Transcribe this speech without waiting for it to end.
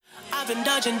been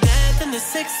dodging death in the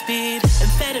 6-speed.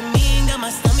 Amphetamine got my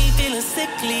stomach feeling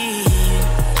sickly.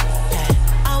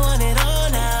 Yeah, I want it all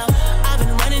now. I've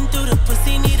been running through the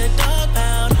pussy, need a dog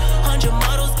pound. 100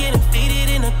 models getting faded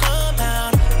in a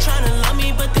compound. Trying to love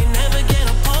me, but they never get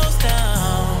a pulse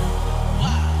down.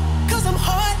 Cause I'm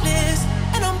heartless,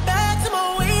 and I'm back to my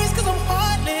ways, cause I'm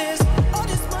heartless. All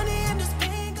this money and this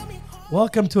pain got me heartless.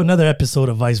 Welcome to another episode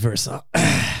of Vice Versa.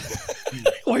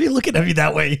 Why are you looking at me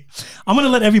that way? I'm going to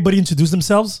let everybody introduce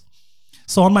themselves.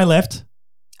 So on my left,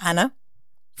 Anna.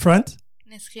 front,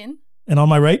 Nesrin. and on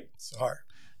my right, Sahar.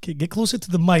 okay, get closer to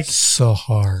the mic.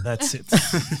 Sahar. That's it.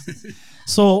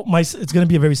 So it's going to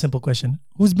be a very simple question.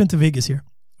 Who's been to Vegas here?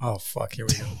 Oh, fuck. Here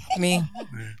we go. Me.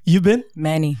 You've been?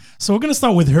 Manny. So we're going to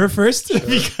start with her first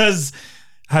because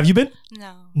have you been?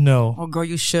 No. No. Oh, girl,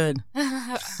 you should.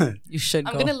 You should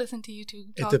I'm go. gonna listen to you two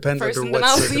It talk depends first under and then what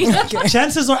I'll see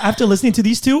Chances are after listening to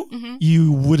these two,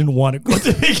 you wouldn't want to go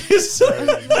to Vegas.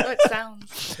 what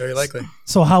sounds. Very likely.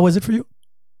 So how was it for you?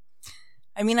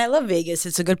 I mean, I love Vegas.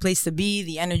 It's a good place to be.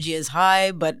 The energy is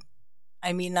high, but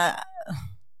I mean,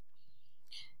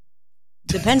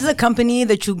 depends the company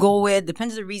that you go with.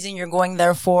 Depends the reason you're going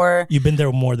there for. You've been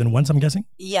there more than once, I'm guessing?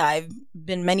 Yeah, I've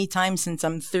been many times since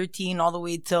I'm 13 all the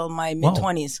way till my Wow.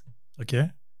 mid-20s.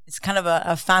 Okay. It's kind of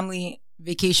a family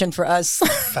vacation for us.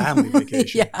 Family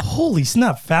vacation. Yeah. Holy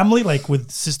snap. Family, like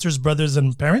with sisters, brothers,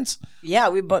 and parents? Yeah,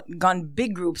 we've gone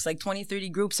big groups, like 20, 30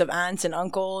 groups of aunts and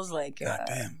uncles. Like, God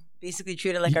damn. basically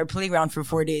treated like our playground for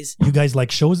 4 days. You guys like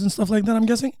shows and stuff like that, I'm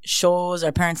guessing? Shows,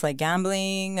 our parents like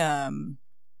gambling.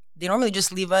 They normally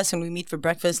just leave us and we meet for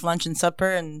breakfast, lunch, and supper,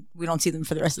 and we don't see them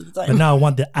for the rest of the But time. now I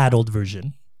want the adult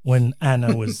version when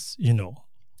Anna was,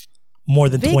 more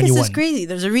than Vegas 21. is crazy.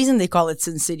 There's a reason they call it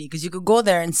Sin City, because you could go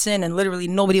there and sin and literally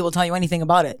nobody will tell you anything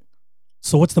about it.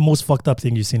 So what's the most fucked up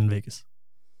thing you've seen in Vegas?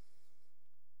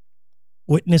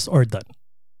 Witnessed or done?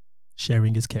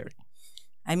 Sharing is caring.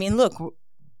 I mean, look,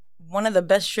 one of the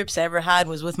best trips I ever had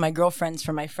was with my girlfriends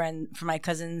for my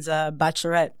cousin's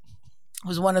bachelorette. It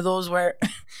was one of those where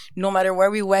no matter where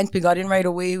we went, we got in right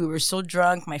away. We were so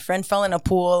drunk. My friend fell in a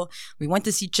pool. We went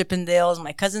to see Chippendales.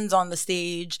 My cousin's on the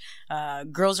stage.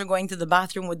 Girls are going to the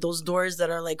bathroom with those doors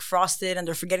that are like frosted and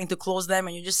they're forgetting to close them.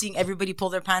 And you're just seeing everybody pull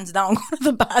their pants down, go to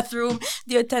the bathroom.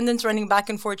 The attendants running back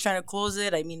and forth trying to close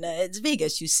it. I mean, it's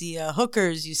Vegas. You see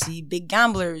hookers. You see big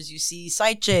gamblers. You see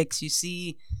side chicks. You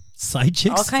see... Side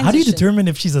chicks? All kinds How do you of shit. determine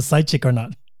if she's a side chick or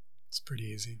not? It's pretty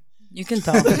easy. You can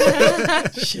tell.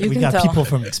 Shit, You we can got tell. people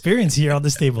from experience here on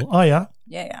this table. Oh, yeah?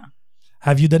 Yeah.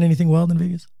 Have you done anything wild in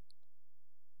Vegas?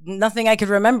 Nothing I could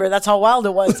remember. That's how wild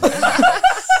it was.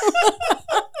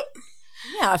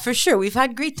 Yeah, for sure. We've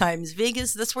had great times.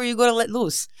 Vegas, that's where you go to let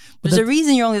loose. There's a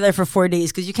reason you're only there for 4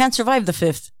 days, because you can't survive the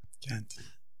 5th. Can't.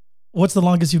 What's the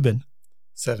longest you've been?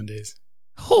 7 days.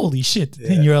 Holy shit.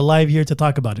 Yeah. And you're alive here to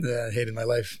talk about it. Yeah, I hated my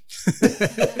life.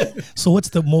 So what's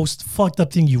the most fucked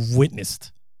up thing you've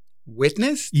witnessed?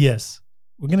 Witnessed? Yes.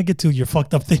 We're going to get to your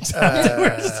fucked up things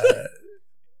afterwards.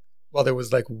 Well, there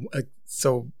was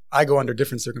so I go under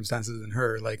different circumstances than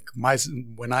her. Like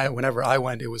whenever I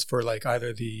went, it was for like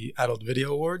either the Adult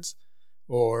Video Awards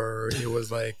or it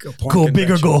was like a porn Go convention.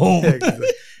 big or go home. Yeah, exactly.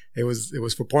 It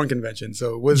was for porn convention.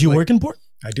 So it was. Do you like- work in porn?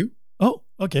 I do. Oh,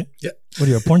 okay. Yeah. What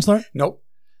are you, a porn star? Nope.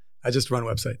 I just run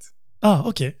websites. Oh,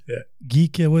 okay. Yeah.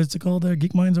 Geek, what is it called there?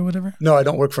 Geek Minds or whatever? No, I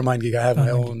don't work for MindGeek. I have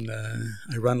my Oh, own.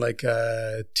 I run like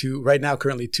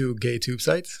currently two gay tube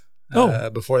sites. Oh.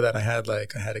 Before that, I had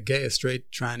a gay, a straight,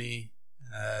 tranny,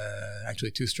 actually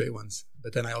 2 straight ones.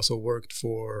 But then I also worked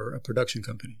for a production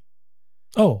company.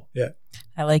 Oh, Yeah.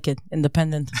 I like it.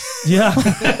 Independent. yeah.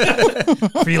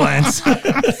 Freelance.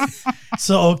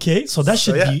 So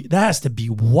that has to be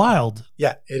wild.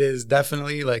 Yeah, it is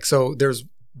definitely so there's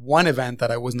one event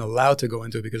that I wasn't allowed to go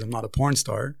into because I'm not a porn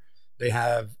star.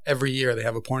 Every year they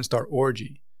have a porn star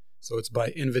orgy. So it's by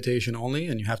invitation only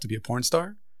and you have to be a porn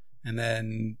star. And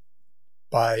then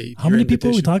by How your many people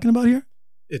are we invitation- talking about here?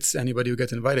 It's anybody who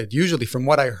gets invited. Usually, from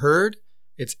what I heard,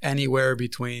 it's anywhere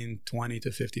between 20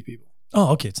 to 50 people.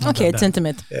 Oh, okay. It's not Okay, that it's bad.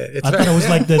 intimate. It's I thought it was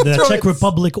like the It's Czech ro-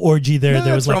 Republic orgy there. No,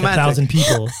 There was it's like romantic. 1,000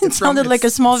 people. It sounded like a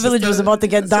small it's village just was about to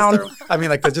get it's down. just I mean,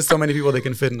 there's just so many people they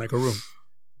can fit in like a room.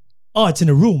 Oh, it's in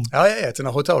a room. Oh yeah, it's in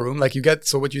a hotel room.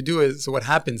 So what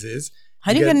happens is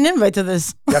How do you get an invite to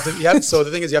this? so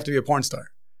the thing is you have to be a porn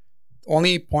star.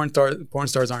 Only porn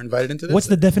stars aren't invited into this. What's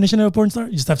the definition of a porn star?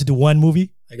 You just have to do one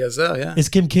movie. I guess so, yeah. Is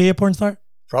Kim K a porn star?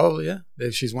 Probably, yeah.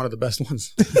 She's one of the best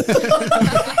ones.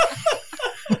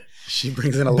 She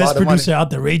brings in a Best lot of money. producer out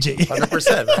there, Ray J.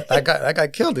 100%. That guy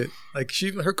killed it. Like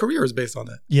her career is based on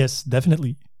that. Yes,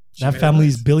 definitely. She That made it family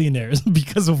is nice. billionaires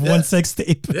because of one sex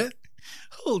tape. Yeah.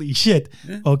 Holy shit.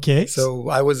 Yeah. Okay. So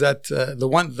I was at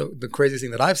the craziest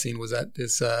thing that I've seen was at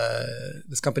this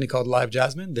company called Live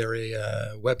Jasmine. They're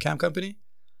a webcam company.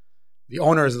 The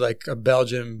owner is like a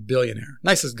Belgian billionaire,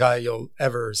 nicest guy you'll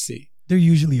ever see. There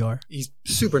usually are. He's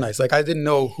super nice. Like I didn't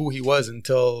know who he was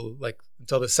until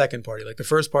the second party. Like the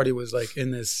first party was like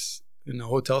in a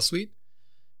hotel suite,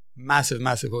 massive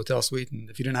hotel suite. And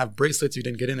if you didn't have bracelets, you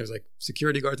didn't get in. There's like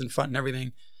security guards in front and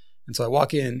everything. And so I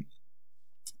walk in,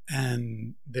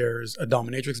 and there's a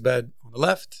dominatrix bed on the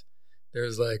left.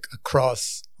 There's like a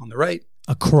cross on the right.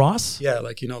 A cross? Yeah,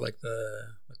 like like the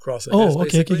cross. Oh,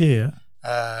 okay, yeah.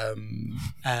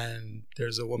 And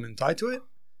there's a woman tied to it,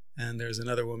 and there's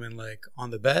another woman like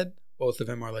on the bed. Both of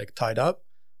them are like tied up.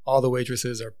 All the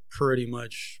waitresses are pretty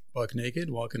much buck naked,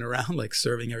 walking around like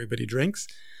serving everybody drinks.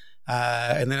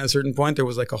 And then at a certain point, there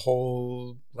was like a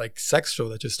whole like sex show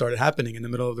that just started happening in the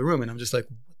middle of the room, and I'm just like,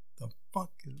 what the fuck?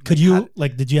 Could you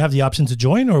did you have the option to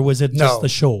join, or was it just a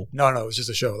show? No, it was just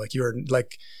a show. Like you're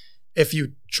like, if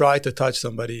you tried to touch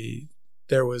somebody,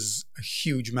 there was a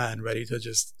huge man ready to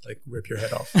just like rip your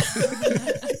head off.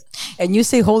 And you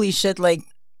say holy shit like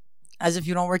as if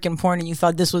you don't work in porn and you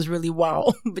thought this was really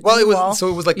wow. But Well, it was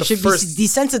like you the should first. be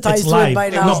desensitized It's to live. it by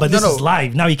now. No, but this No. is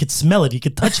live. Now you could smell it. You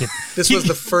could touch it. This was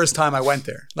the first time I went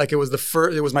there. Like it was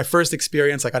it was my first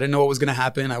experience. Like I didn't know what was going to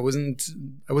happen. I wasn't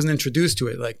introduced to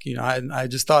it. Like, I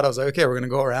just thought I was like, okay, we're going to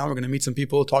go around. We're going to meet some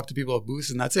people, talk to people at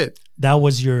booths, and that's it. That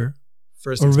was your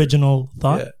First original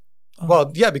thought? Yeah.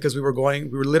 Well, yeah, because we were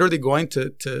literally going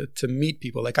to meet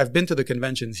people. Like I've been to the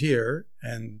conventions here,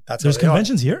 and that's There's how they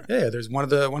conventions are. here? Yeah, there's one of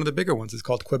the bigger ones. It's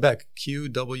called Quebec,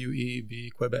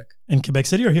 QWEB Quebec. In Quebec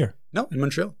City or here? No, in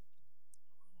Montreal.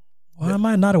 Why am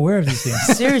I not aware of these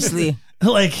things? Seriously.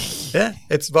 Like, Yeah,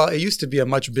 it used to be a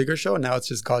much bigger show. Now it's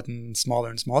just gotten smaller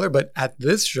and smaller. But at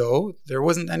this show, there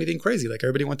wasn't anything crazy. Like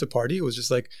everybody went to party. It was just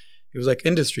like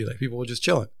industry. Like people were just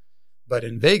chilling. But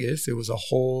in Vegas, it was a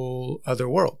whole other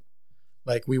world.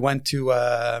 Like we went to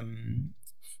what's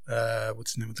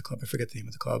the name of the club? I forget the name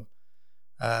of the club.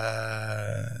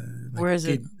 Where is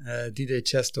it? DJ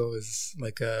Chesto is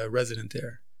like a resident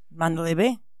there. Mandalay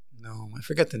Bay? No, I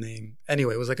forget the name.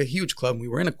 Anyway, it was like a huge club. We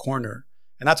were in a corner,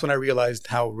 and that's when I realized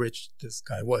how rich this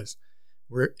guy was.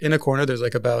 We're in a corner. There's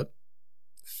like about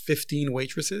 15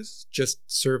 waitresses just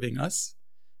serving us.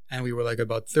 And we were like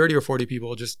about 30 or 40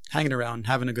 people just hanging around,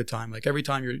 having a good time. Like every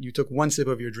time you took one sip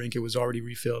of your drink, it was already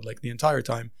refilled like the entire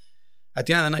time. At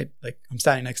the end of the night, like I'm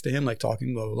standing next to him, like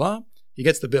talking, blah, blah, blah. He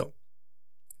gets the bill,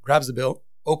 grabs the bill,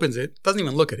 opens it, doesn't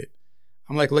even look at it.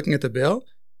 I'm like looking at the bill,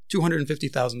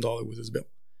 $250,000 was his bill.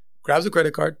 Grabs a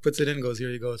credit card, puts it in, goes, here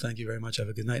you go. Thank you very much. Have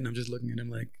a good night. And I'm just looking at him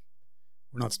like,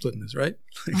 we're not splitting this, right?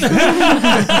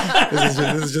 this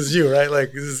is just you, right?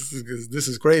 Like this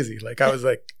is crazy. Like I was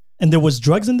like, and there was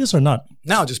drugs in this or not?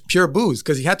 no, just pure booze,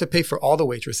 because he had to pay for all the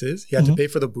waitresses. He had to pay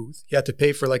for the booth. He had to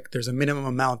pay for like, there's a minimum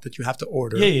amount that you have to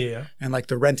order. Yeah. And like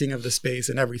the renting of the space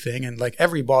and everything. And like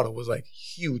every bottle was like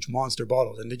huge monster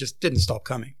bottles, and they just didn't stop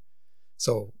coming.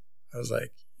 So I was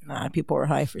like, Nah, people were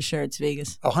high for sure. It's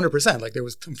Vegas. 100%. Like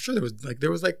I'm sure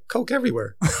there was like Coke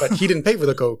everywhere, but he didn't pay for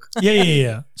the Coke.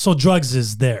 Yeah. So drugs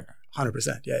is there.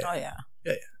 100%. Yeah. Oh yeah.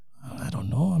 I don't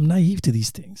know. I'm naive to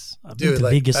these things. I've been Dude, to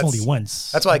like, Vegas that's- only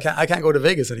once. That's why I can't go to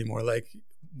Vegas anymore. Like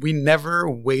we never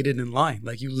waited in line.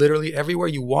 Like you literally everywhere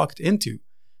you walked into,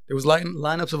 there was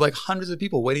lineups of like hundreds of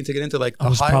people waiting to get into like I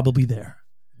was probably there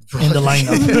in the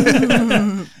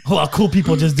lineup. Well, cool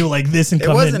people just do like this and It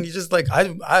come wasn't. in. You just like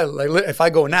I like if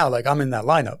I go now, like I'm in that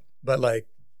lineup. But like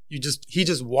he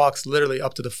just walks literally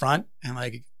up to the front, and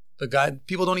like the guy,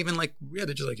 people don't even like. Yeah,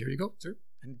 they're just like, here you go, sir.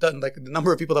 And doesn't like the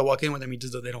number of people that walk in with him,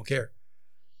 they don't care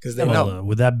because they know.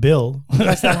 With that bill.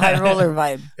 That's that high roller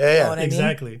vibe. Yeah, You know what I mean?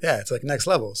 Exactly. Yeah, it's like next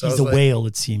level. So I He's was a like, whale,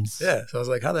 it seems. yeah. So I was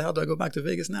like, how the hell do I go back to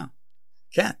Vegas now?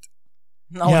 Can't.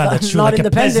 No, Yeah, not, that's true. not Like a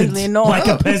independently. peasant. No. Like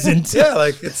a peasant. Yeah,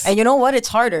 like it's. And you know what? It's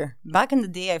harder. Back in the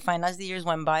day, I find as the years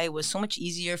went by, it was so much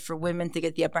easier for women to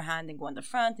get the upper hand and go in the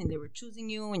front, and they were choosing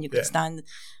you, and you could Yeah. stand.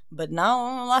 But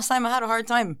now, last time I had a hard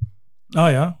time. Oh,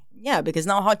 yeah. Yeah, because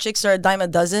now hot chicks are a dime a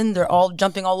dozen. They're all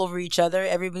jumping all over each other.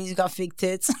 Everybody's got fake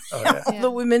tits. Oh, yeah. All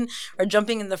the women are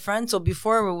jumping in the front. So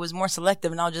before it was more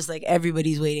selective. Now just like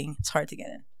everybody's waiting. It's hard to get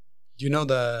in. Do you know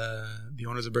the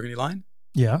owners of Burgundy Line?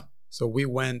 Yeah. So we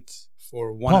went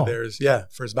for one of theirs. Yeah,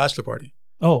 for his bachelor party.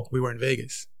 Oh. We were in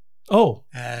Vegas. Oh.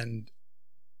 And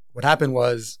what happened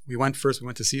was we went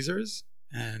to Caesars,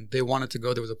 and they wanted to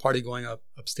go. There was a party going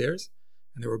upstairs,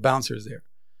 and there were bouncers there.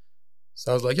 So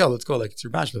I was like, yo, let's go. Like, it's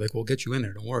your bachelor. Like, we'll get you in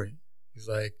there. Don't worry. He's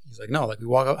like, no. Like,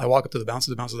 I walk up to the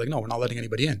bouncer. The bouncer's like, no, we're not letting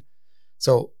anybody in.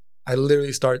 So I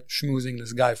literally start schmoozing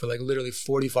this guy for like literally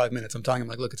 45 minutes. I'm telling him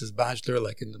like, look, it's his bachelor,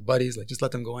 like in the buddies, like just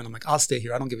let them go in. I'm like, I'll stay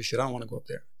here. I don't give a shit. I don't want to go up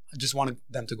there. I just wanted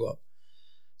them to go up.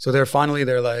 So finally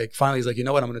he's like, you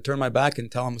know what? I'm going to turn my back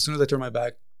and tell him as soon as I turn my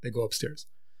back, they go upstairs.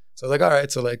 So I was like, all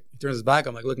right. So like he turns his back.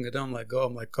 I'm like looking at them. I'm like, go.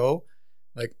 I'm like, go.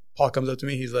 Like Paul comes up to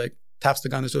me. He's like, taps the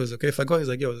guy on the shoulder. He's like, okay if I go? He's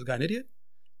like, yo, is this guy an idiot?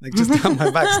 Like just tell my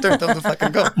back's turned. Tell him to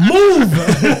fucking go. Move.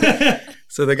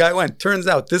 So the guy went. Turns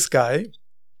out this guy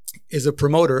is a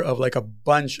promoter of like a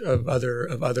bunch of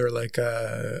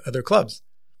other clubs.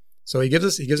 So he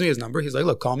gives me his number. He's like,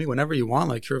 look, call me whenever you want.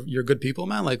 Like you're good people,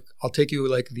 man. Like I'll take you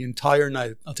like the entire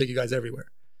night. I'll take you guys everywhere.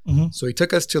 Mm-hmm. So he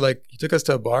took us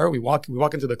to a bar. We walk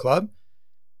into the club.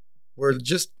 We're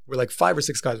like 5 or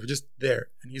 6 guys. We're just there.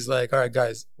 And he's like, all right,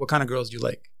 guys, what kind of girls do you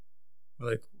like? We're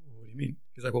like, what do you mean?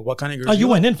 He's like, well, what kind of girls? Oh, do you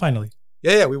like? went in finally.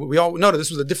 Yeah. We all no. This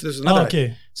was another. Oh, night.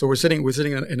 okay. So we're sitting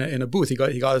in a booth. He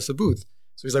got us a booth.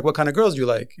 So he's like, what kind of girls do you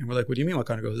like? And we're like, what do you mean what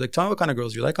kind of girls? He's like, tell me what kind of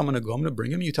girls you like. I'm going to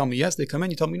bring them. You tell me yes. They come in.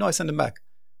 You tell me no. I send them back.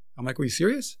 I'm like, were you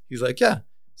serious? He's like, yeah.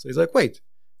 So he's like, wait.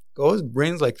 Goes,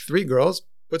 brings like 3 girls,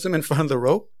 puts them in front of the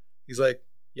rope. He's like,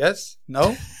 yes,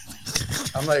 no.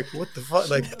 I'm like, what the fuck?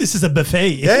 Like, This is a buffet.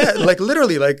 yeah, like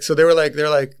literally, like, so they're like,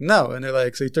 no. And they're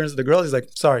like, so he turns to the girls. He's like,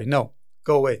 sorry, no,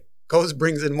 go away. Goes,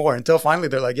 brings in more until finally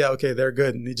they're like, yeah, okay, they're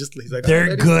good. And he's like,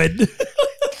 They're good.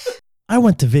 I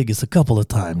went to Vegas a couple of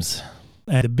times.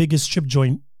 And the biggest strip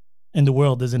joint in the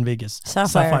world is in Vegas.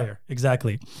 Sapphire.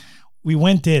 Exactly. We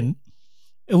went in.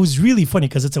 It was really funny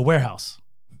because it's a warehouse.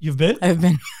 You've been? I've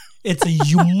been. It's a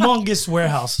humongous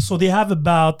warehouse. So they have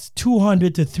about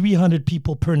 200 to 300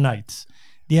 people per night.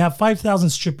 They have 5,000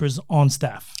 strippers on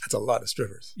staff. That's a lot of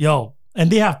strippers. Yo,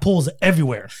 and they have poles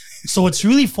everywhere. So it's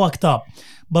really fucked up.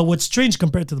 But what's strange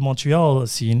compared to the Montreal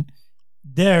scene,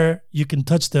 there you can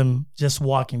touch them just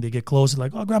walking. They get close,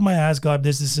 like, oh, grab my ass, grab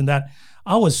this, and that.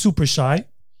 I was super shy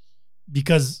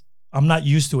because I'm not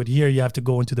used to it. Here you have to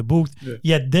go into the booth. Yeah.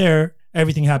 Yet there,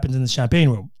 everything happens in the champagne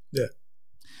room. Yeah.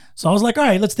 So I was like, all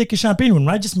right, let's take a champagne room.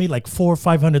 I just made like $400 or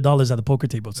 $500 at the poker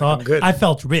table. So good. I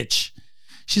felt rich.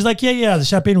 She's like, yeah, the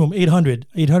champagne room, 800.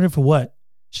 800 for what?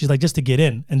 She's like, just to get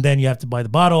in. And then you have to buy the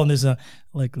bottle. And there's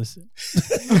like, listen,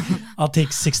 I'll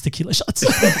take 6 tequila shots.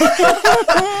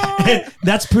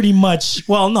 That's pretty much,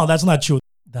 well, no, that's not true.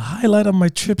 The highlight of my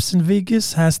trips in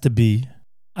Vegas has to be,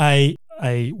 I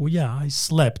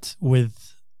slept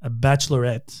with a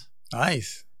bachelorette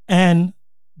Nice. and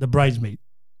the bridesmaid.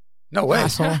 No way.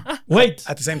 Asshole. Wait,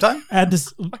 At the same time? at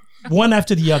this one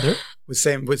after the other, With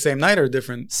same night or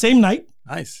different? same night,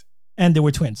 Nice. and they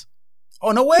were twins.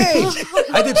 Oh, no way.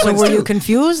 I did So twins were too. you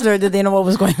confused or did they know what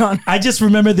was going on? I just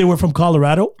remember they were from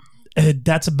Colorado.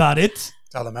 That's about it.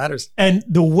 That's all that matters. And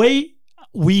the way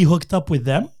we hooked up with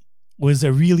them was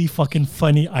a really fucking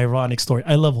funny, ironic story.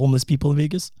 I love homeless people in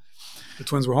Vegas. The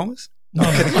twins were homeless? No.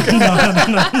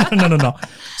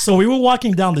 So we were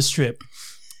walking down the strip,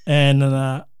 and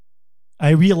I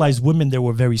realized women there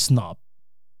were very snob.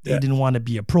 They Yeah. didn't want to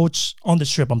be approached on the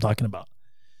strip I'm talking about.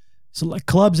 So like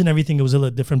clubs and everything, it was a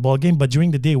little different ball game. But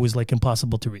during the day, it was like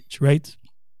impossible to reach, right?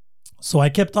 So I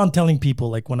kept on telling people,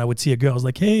 like when I would see a girl, I was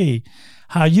like, hey,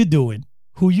 how you doing?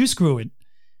 Who you screwing?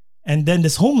 And then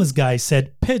this homeless guy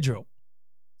said, Pedro,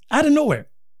 out of nowhere.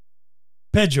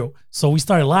 Pedro. So we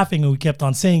started laughing and we kept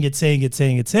on saying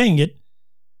it.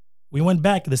 We went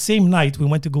back the same night. We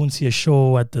went to go and see a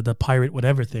show at the Pirate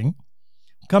whatever thing.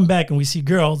 Come back and we see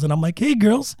girls and I'm like, hey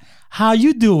girls, how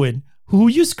you doing? Who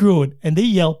you screwing? And they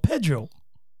yell, Pedro.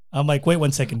 I'm like, wait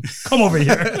 1 second. Come over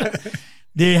here.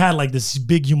 They had like this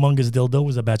big humongous dildo. It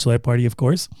was a bachelorette party, of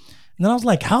course. And then I was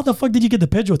like, how the fuck did you get the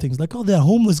Pedro things? Like, oh, that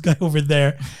homeless guy over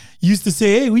there used to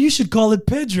say, hey, well, you should call it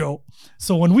Pedro.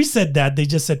 So when we said that, they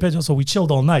just said Pedro. So we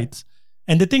chilled all night.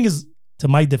 And the thing is, to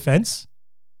my defense,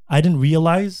 I didn't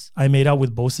realize I made out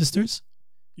with both sisters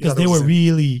because they were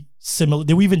really similar.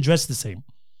 They were even dressed the same.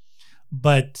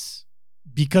 But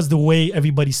because the way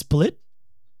everybody split,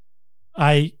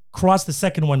 I crossed the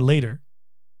second one later.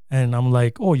 And I'm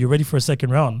like, oh, you ready for a second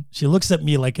round? She looks at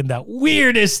me like in that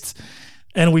weirdest.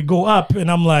 And we go up and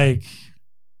I'm like,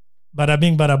 bada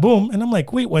bing, bada boom. And I'm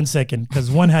like, wait 1 second, because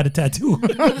one had a tattoo.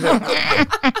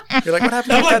 You're like, what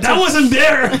happened to I'm your like, that tat? wasn't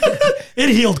there. It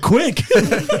healed quick.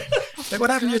 Like, what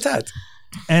happened to your tat?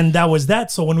 And that was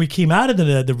that. So when we came out of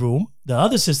the room, the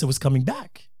other sister was coming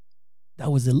back. That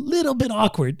was a little bit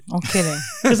awkward. I'm kidding.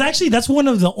 Because actually, that's one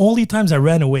of the only times I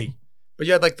ran away. But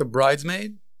you had like the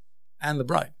bridesmaid and the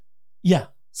bride. Yeah.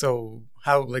 So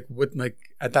how, like, what, like,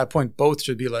 at that point, both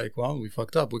should be like, well, we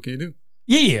fucked up. What can you do?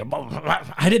 Yeah.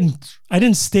 I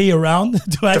didn't stay around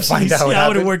to actually find out see what how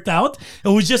it happened? worked out. It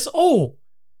was just, oh,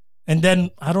 And then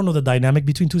I don't know the dynamic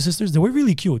between two sisters. They were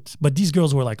really cute, but these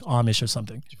girls were like Amish or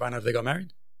something. Did you find out if they got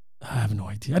married? I have no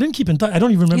idea. I didn't keep in touch. I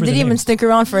don't even You remember. didn't the even names. stick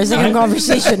around for a second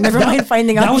conversation. Never mind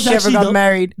finding that out if was she ever actually got the-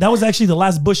 married. That was actually the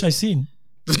last bush I seen.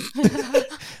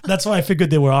 That's why I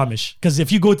figured they were Amish. Because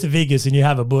if you go to Vegas and you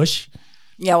have a bush,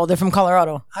 Yeah, well, they're from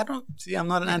Colorado. I don't see. I'm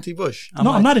not an anti-bush.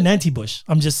 I'm not an anti-bush.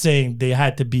 I'm just saying they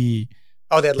had to be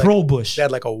Oh, they had like pro-bush. they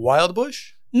had like a wild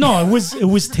bush. No, it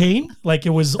was tame, like it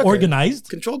was organized.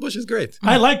 Controlled bush is great.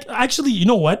 I like actually. You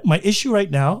know what? My issue right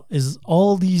now is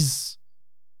all these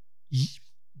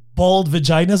bald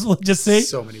vaginas. Let's just say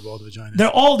So many bald vaginas. they're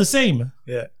all the same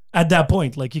Yeah. at that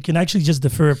point. Like you can actually just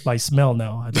defer by smell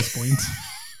now at this point,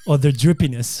 or their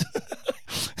drippiness.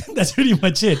 That's pretty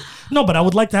much it. No, but I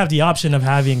would like to have the option of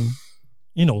having,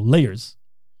 layers.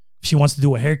 If she wants to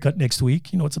do a haircut next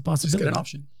week, it's a Just possibility. get an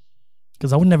option.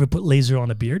 Because I would never put laser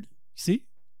on a beard. See,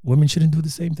 women shouldn't do the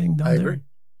same thing down I there. agree.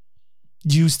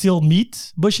 Do you still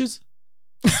meet bushes?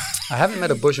 I haven't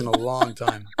met a bush in a long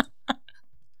time. I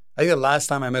think the last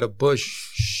time I met a bush,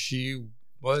 she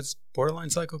was borderline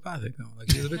psychopathic. Though. Like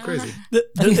she was a bit crazy.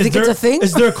 You think it's a thing?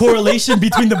 Is there a correlation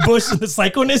between the bush and the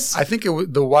psychoness? I think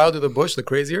the wilder the bush, the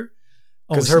crazier.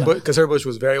 Because her bush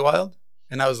was very wild,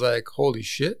 and I was like, "Holy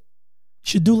shit!"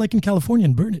 Should do like in California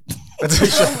and burn it.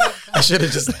 I should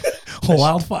have just.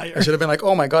 Wildfire. I should have been like,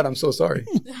 "Oh my god, I'm so sorry."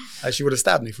 She would have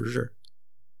stabbed me for sure.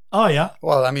 Oh yeah.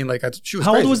 Well, I mean, like she was.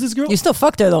 How crazy. old was this girl? You still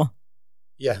fucked her though,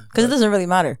 Yeah, because it doesn't really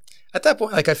matter. at that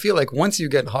point, like I feel like once you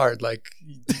get hard, like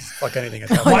fuck anything at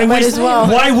that Why point. Might waste? as well.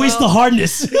 Why waste the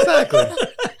hardness? Exactly.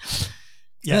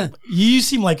 Yeah, you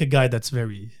seem like a guy that's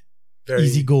very Very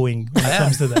easygoing when it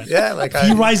comes to that. Yeah, like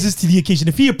He rises to the occasion.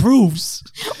 If he approves,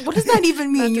 What does that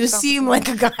even mean? You That's seem like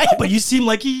a guy. but you seem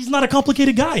like he's not a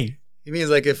complicated guy. He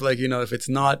means like if it's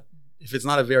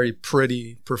not a very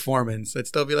pretty performance, I'd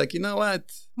still be like, you know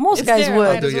what? Most It's guys there,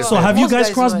 would. might as well. So have you Most guys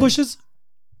crossed would. bushes?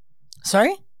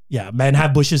 Sorry? Yeah, men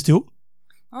have bushes too.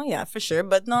 Oh yeah, for sure.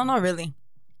 But no, not really.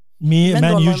 Me, Men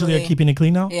men don't usually are normally- keeping it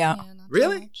clean now. Yeah. not too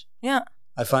Really? much. Yeah.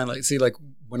 I find like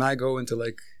when I go into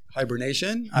like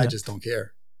hibernation, I Yeah. just don't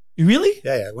care. Really?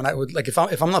 Yeah. When I would like if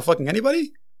I'm not fucking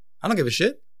anybody, I don't give a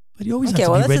shit. But you always Okay, have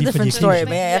to well be that's a ready for the different story, occasion.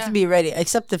 man. You have to be ready.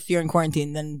 Except if you're in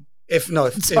quarantine, then If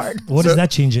It's hard. What does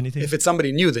that change anything? If it's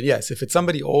somebody new, then yes. If it's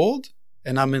somebody old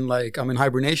and I'm in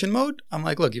hibernation mode, I'm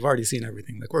like, look, you've already seen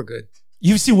everything. Like we're good.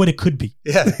 You see what it could be.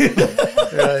 Yeah.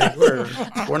 Like,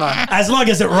 we're not. As long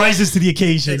as it rises to the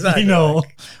occasion, Exactly.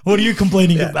 What are you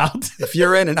complaining Yeah. about? If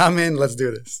you're in and I'm in, let's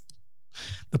do this.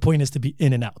 The point is to be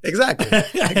in and out. Exactly.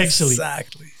 Actually.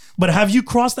 Exactly. But have you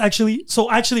crossed actually? So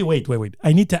actually, wait.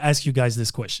 I need to ask you guys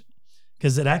this question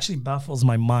because it actually baffles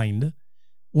my mind.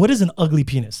 What is an ugly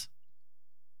penis?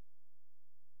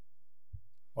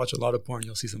 Watch a lot of porn,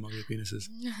 you'll see some ugly penises.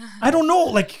 I don't know.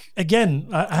 Like again,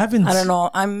 I haven't. I don't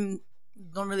know.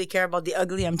 Don't really care about the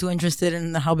ugly. I'm too interested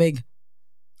in how big.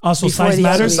 Also, Before size the So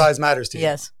matters. size matters to you.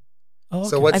 Yes. Oh,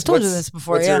 So okay. what's I've told you what's- this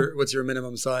before, What's yeah. what's your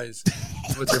minimum size?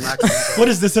 What's your maximum size? What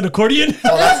is this? An accordion?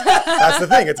 Well, that's the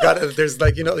thing. It's got. There's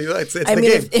like it's I the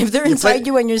mean, game. if they're You inside play-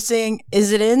 you and you're saying,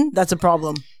 "Is it in?" That's a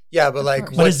problem. Yeah, but like,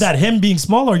 But is that him being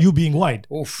small or you being wide?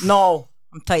 Oof. No,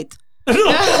 I'm tight.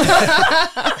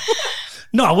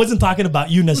 No, I wasn't talking about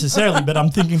you necessarily, but I'm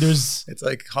thinking there's. It's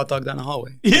like hot dog down the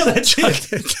hallway. Yeah, that's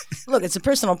it. Look, it's a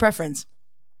personal preference.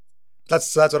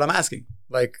 That's what I'm asking.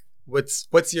 Like,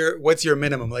 what's your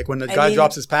minimum? Like when the I guy mean,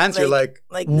 drops his pants, you're like,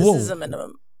 Like Whoa. this is a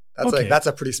minimum. Okay. that's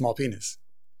a pretty small penis.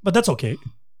 But that's okay.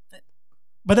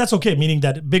 But that's okay, meaning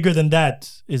that bigger than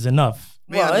that is enough.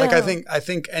 Yeah, Well, like yeah. I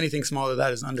think anything smaller than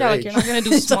that is underage. Yeah, like you're not gonna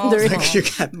do It's small. underage. Like, you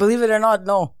can't. Believe it or not,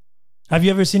 no. Have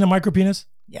you ever seen a micro penis?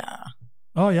 Yeah.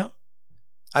 Oh yeah,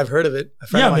 I've heard of it. A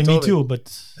friend yeah, of mine me told too. But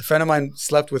A friend of mine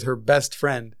slept with her best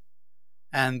friend,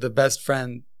 and the best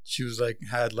friend, she was like,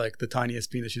 had like the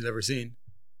tiniest penis she's ever seen.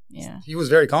 Yeah. He was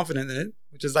very confident in it,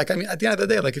 which is like, I mean, at the end of the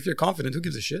day, like if you're confident, who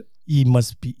gives a shit? he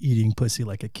must be eating pussy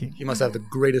like a king. He must have the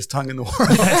greatest tongue in the world.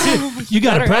 That's it. You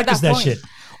got to Better at practice that that point. shit.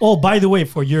 Oh, by the way,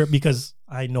 because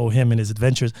I know him and his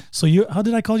adventures. So how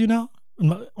did I call you now?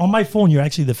 On my phone, you're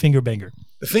actually the finger banger.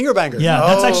 The finger banger. Yeah,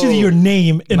 that's actually your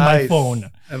name in my nice.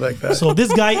 phone. I like that. So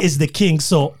this guy is the king.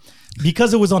 So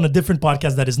because it was on a different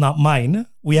podcast that is not mine,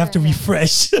 we have to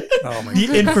refresh Oh my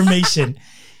the information.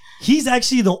 He's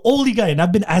actually the only guy, and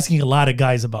I've been asking a lot of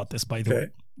guys about this, by the way.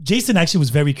 Okay. Jason actually was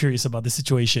very curious about the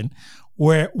situation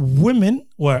where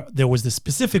there was the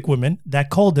specific women that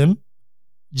called him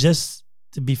just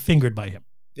to be fingered by him.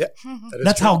 Yeah, that is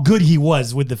That's true. how good he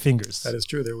was with the fingers. That is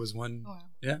true. There was one. Wow.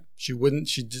 Yeah, she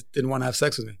just didn't want to have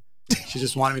sex with me. She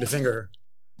just wanted me to finger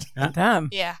her. Damn.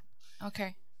 Yeah.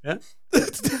 Okay. Yeah.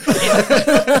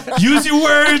 Use your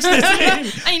words.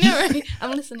 I know, right?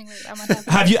 I'm listening. Wait, I'm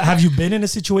unhappy. Have you been in a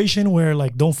situation where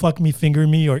like don't fuck me, finger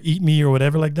me, or eat me, or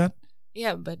whatever like that?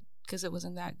 Yeah, but because it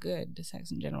wasn't that good, the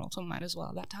sex in general, so might as well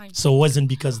at that time. So it wasn't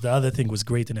because the other thing was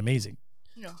great and amazing.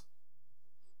 No.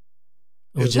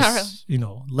 It was Not just,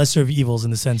 lesser of evils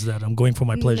in the sense that I'm going for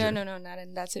my pleasure. No, not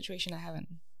in that situation. I haven't.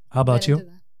 How about been you?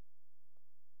 into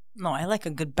No, I like a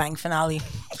good bang finale.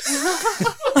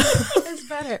 that. It's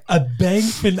better. A bang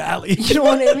finale. You know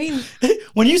what I mean?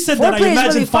 When you said that, I Foreplay is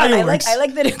imagined really fun. fireworks. I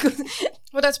like that it goes.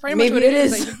 Well, that's pretty much Maybe what it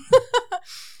is.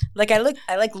 Like, I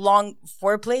like long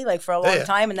foreplay, like for a long Yeah.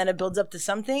 time, and then it builds up to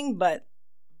something. But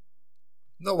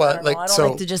No, I well, don't like know. I don't so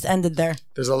like to just end it there.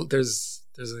 there's a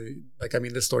like I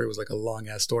mean this story was like a long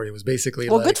ass story. It was basically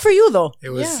Well, like good for you though. it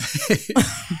was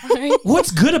right?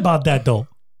 What's good about that though?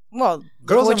 Well,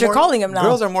 girls what are you're more, calling him now.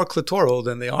 Girls are more clitoral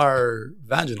than they are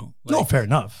vaginal. No, Like, fair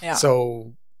enough. Yeah.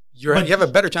 So you But- have a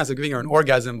better chance of giving her an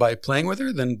orgasm by playing with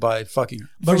her than by fucking her.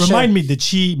 But For remind sure. me, did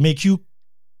she make you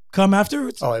come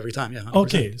afterwards? Oh, every time, yeah. 100%.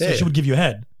 Okay, so Yeah, she yeah. would give you a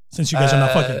head since you guys are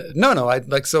not fucking. No, I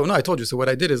I told you. So what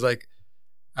I did is like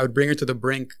I would bring her to the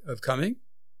brink of coming,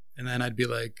 and then I'd be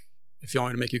like, if you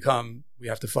want me to make you come, we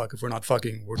have to fuck. If we're not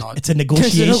fucking, we're not. It's a There's a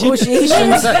negotiation. negotiation.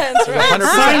 Makes sense, right? 100%.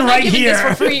 Sign I'm not right giving this here.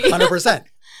 for free. 100%.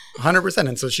 100%.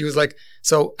 And so she was like,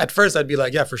 so at first I'd be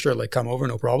like, yeah, for sure, like come over,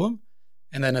 no problem.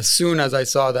 And then as soon as I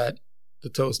saw that the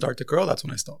toes start to curl, that's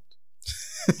when I stopped.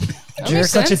 That You're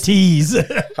makes such a sense. tease.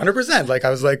 100%. Like I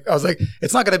was like,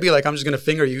 it's not gonna be like I'm just gonna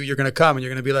finger you. You're gonna come and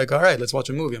you're gonna be like, all right, let's watch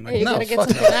a movie. I'm like, Hey, you no, gotta get fuck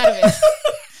something no. out of it.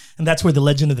 And that's where the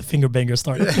legend of the finger banger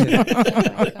started. Oh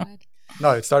my God.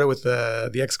 No, it started with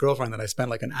the ex girlfriend that I spent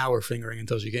like an hour fingering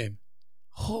until she came.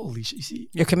 Holy shit. See,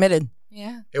 You're committed.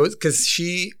 Yeah. It was because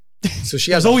she There's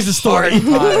has always a story.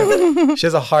 she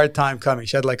has a hard time coming.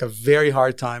 She had like a very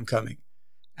hard time coming.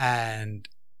 And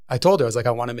I told her, I was like,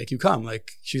 I want to make you come.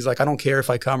 Like, she's like, I don't care if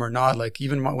I come or not. Like,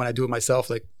 even when I do it myself,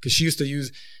 like, because she used to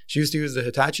use the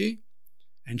Hitachi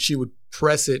and she would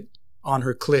press it on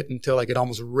her clit until like it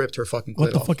almost ripped her fucking clit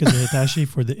What the off. fuck is a Hitachi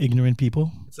for the ignorant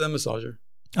people? It's a massager,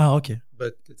 Oh, okay.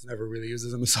 but it's never really used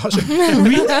as a massager.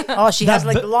 Oh, she has That-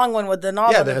 like the long one with the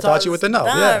knob. Yeah, on the top. Hitachi with the knob,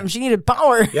 Damn, yeah. she needed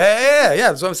power. yeah.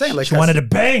 That's what I'm saying. Like, She wanted to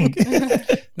bang.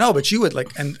 no, but she would like,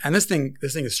 and this thing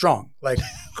is strong. Like,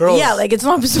 girls. Yeah, like it's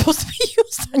not supposed to be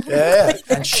used on your Yeah,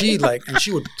 clit. and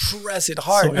she would press it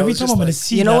hard. So and I every was time just I'm going to like,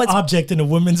 see You know that what's- object in a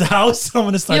woman's house, I'm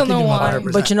going to start You'll know thinking about why. it.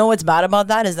 100%. But you know what's bad about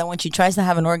that is that when she tries to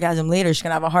have an orgasm later, she's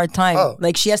gonna have a hard time. Oh.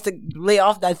 Like she has to lay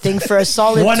off that thing for a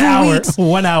solid 1 2 hour. weeks.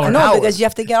 1 hour. No, hour. because you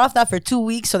have to get off that for 2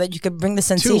 weeks so that you can bring the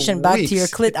sensation back to your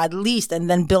weeks. clit at least, and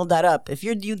then build that up. If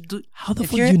you do, How the if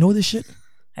fuck do you're- you know this shit?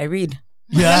 I read.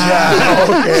 Yeah.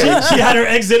 okay. she had her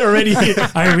exit already.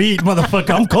 I read, motherfucker.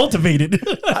 I'm cultivated.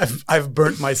 I've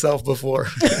burnt myself before.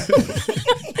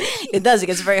 It does. It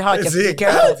gets very hot. You have to See, be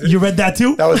careful. You read that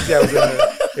too? That was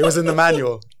it was in the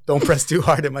manual. Don't press too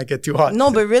hard; it might get too hot.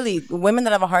 No, but really, women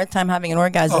that have a hard time having an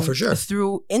orgasm Oh, for sure.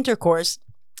 through intercourse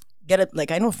get it.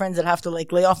 Like I know friends that have to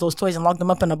like lay off those toys and lock them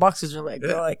up in a box because they're like,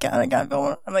 Yeah. "Oh, I can't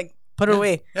go." I'm like, put it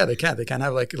away. Yeah, they can't. They can't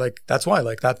have like that's why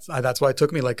that's why it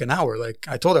took me like an hour. Like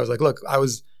I told her, I was like, look, I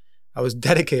was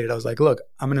dedicated. I was like, look,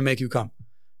 I'm gonna make you come.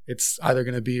 It's either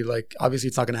gonna be like obviously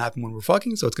it's not gonna happen when we're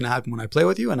fucking, so it's gonna happen when I play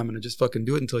with you, and I'm gonna just fucking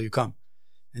do it until you come.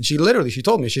 And she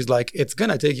told me, she's like, it's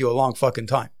gonna take you a long fucking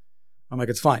time. I'm like,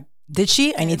 it's fine. Did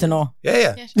she? I need to know.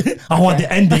 Yeah. I want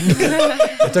the ending.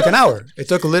 It took an hour. It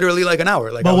took literally like an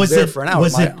hour. Like I But was there it for an hour.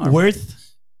 was My it arm-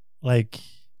 worth like?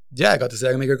 Yeah, I got to say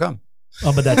I can make her come.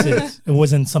 Oh, but that's it. It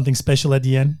wasn't something special at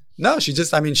the end. No, she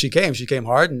came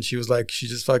hard and she was like, she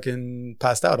just fucking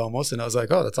passed out almost. And I was like,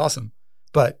 oh, that's awesome.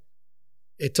 But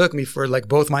it took me for like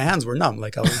both my hands were numb.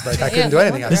 Like I was like, I couldn't do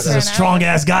anything after This is that. a strong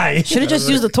ass guy. Should have just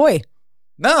used the toy.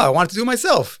 No, I wanted to do it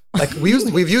myself. Like we used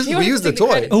the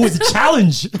toy. Oh, it's a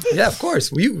challenge. Yeah, of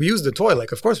course. We used the toy.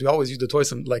 Like, of course, we always use the toy.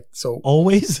 Some like so.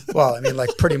 Always. Well, I mean, like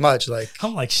pretty much. Like,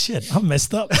 I'm like shit. I'm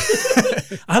messed up.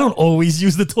 I don't always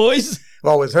use the toys.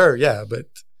 well, with her, yeah, but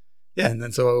yeah, and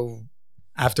then so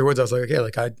afterwards, I was like, okay,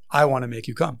 like I want to make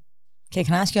you come. Okay,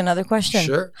 can I ask you another question?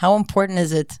 Sure. How important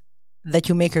is it that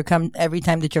you make her come every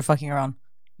time that you're fucking around?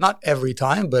 Not every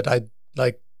time, but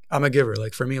I'm a giver.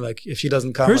 Like for me, like if she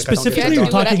doesn't come, Her like, I don't get specifically,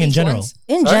 turned we're on. talking in general.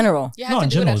 In Sorry? general. You No, have in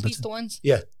to do it general, at that's least once.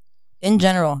 Yeah. In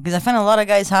general. Because I find a lot of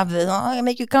guys have this, oh, I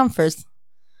make you come first.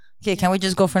 Okay, can we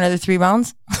just go for another 3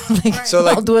 rounds? Like, So,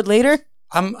 like- I'll do it later.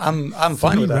 I'm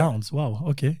fine 3 with that. rounds. Wow.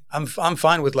 Okay. I'm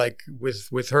fine with like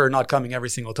with her not coming every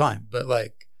single time, but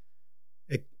like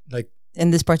it like in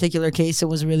this particular case, it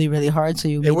was really, really hard. So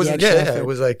you made It wasn't. the extra Yeah, effort. it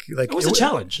was like It was a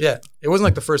challenge. Yeah, it wasn't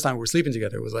like the first time we were sleeping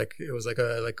together. It was like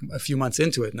a few months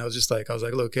into it, and I was just like,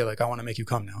 look, okay, like I want to make you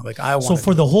come now. Like I want. So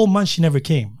for the whole month, she never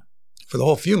came. for the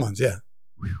whole few months, yeah,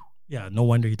 Yeah, no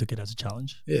wonder he took it as a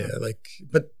challenge. yeah, like,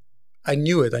 but I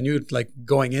knew it. I knew it, like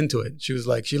going into it. She was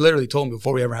like, she literally told me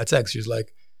before we ever had sex. She was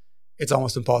like, it's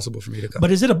almost impossible for me to come.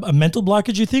 But is it a mental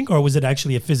blockage, you think, or was it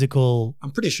actually a physical?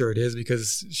 I'm pretty sure it is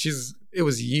because she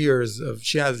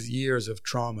has years of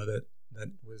trauma that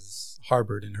was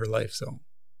harbored in her life. So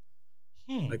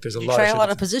like there's a You lot try of a shit lot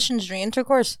of that's- positions during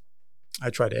intercourse. I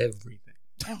tried everything.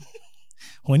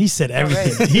 When he said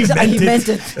everything, right. he meant He it. meant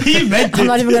it. He meant I'm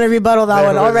not it. even going to rebuttal that There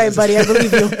one. All was- right, buddy, I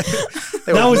believe you.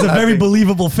 That was a very nothing-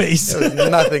 believable face. There was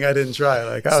nothing I didn't try.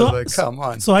 Like I was like, come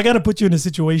on. So I got to put you in a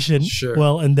situation. Sure.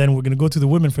 Well, and then we're going to go to the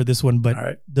women for this one. But All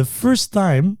right. the first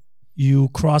time you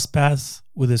cross paths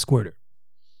with a squirter,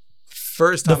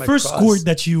 First the time first I crossed, squirt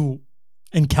that you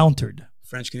encountered,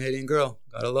 French Canadian girl,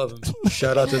 gotta love them.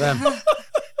 Shout out to them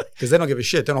because they don't give a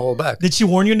shit. They don't hold back. did she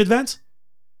warn you in advance?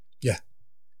 Yeah.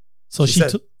 So She she said,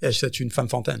 took, she said, "Tu es une femme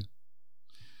fontaine."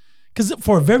 because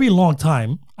for a very long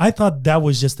time, I thought that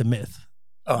was just a myth.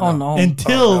 Oh, no.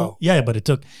 Until, Oh, no. yeah, but it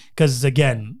took, because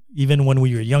again, even when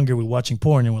we were younger, we were watching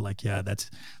porn and we're like, yeah,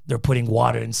 they're putting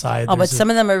water inside. Oh, but There's a- some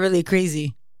of them are really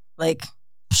crazy. Like,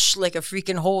 like a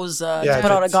freaking hose Yeah, to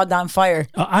put out a it's- goddamn fire.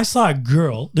 I saw a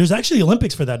girl. There's actually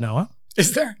Olympics for that now, huh?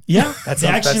 Is there? Yeah. That's They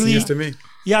that's news to me.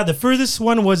 yeah, the furthest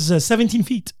one was 17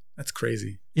 feet. That's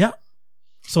crazy. Yeah.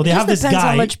 So they It have just this depends guy.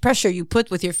 how much pressure you put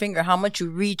with your finger, how much you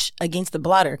reach against the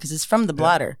bladder, because it's from the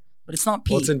bladder, but it's not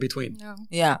pee. What's in between? No.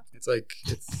 Yeah. It's like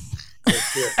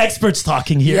it's here. Experts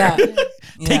talking here. Yeah.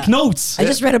 Take Yeah. notes. I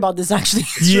just read about this actually.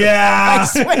 Yeah. I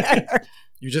swear.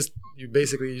 You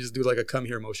basically just do like a come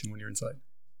here motion when you're inside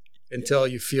until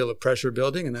you feel a pressure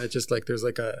building, and then it's just like there's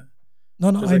like a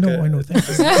No, There's I like know. a- I know. Thank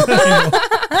you. I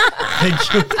know.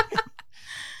 Thank you.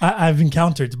 I've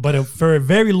encountered, but for a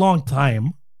very long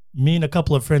time, me and a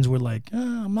couple of friends were like,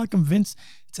 I'm not convinced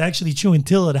it's actually true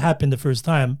until it happened the first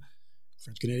time.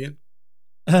 French Canadian.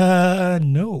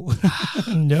 No.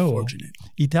 No. Fortunate.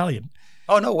 Italian.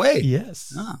 Oh no way.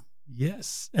 Yes. Ah.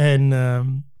 Yes.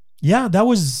 And yeah, that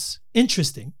was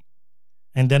interesting.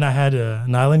 And then I had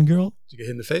an island girl. Did you get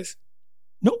hit in the face?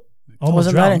 Nope. Almost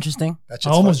Wasn't that drowned. interesting? That I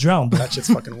almost fucking, drowned. That shit's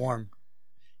fucking warm.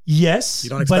 Yes. You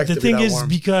don't But expect the it to be thing that is, warm.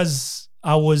 because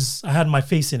I had my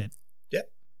face in it. Yeah.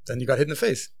 Then you got hit in the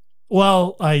face.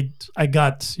 Well, I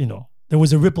got, there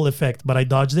was a ripple effect, but I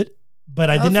dodged it. But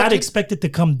I did not fucking- expect it to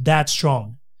come that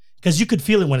strong because you could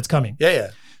feel it when it's coming. Yeah, yeah.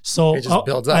 So It just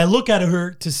builds up. I look at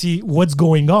her to see what's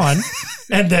going on,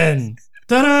 and then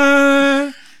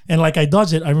ta-da! And like I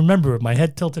dodged it. I remember my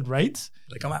head tilted right.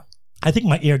 Like come out. I think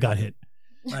my ear got hit,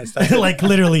 Nice. That's, like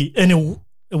literally, and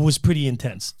it was pretty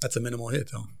intense. that's a minimal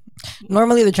hit though.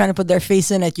 Normally they're trying to put their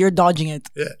face in it. You're dodging it.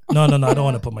 Yeah. No, I don't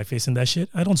want to put my face in that shit.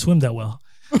 I don't swim that well.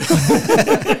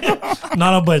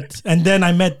 No, but and then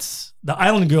I met the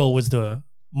island girl was the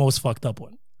most fucked up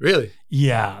one. Really?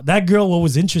 Yeah, that girl. What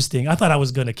was interesting? I thought I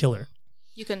was gonna kill her.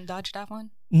 You couldn't dodge that one?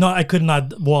 No, I could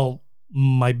not. Well,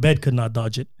 my bed could not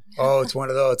dodge it. Oh, it's one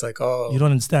of those. It's like, oh, You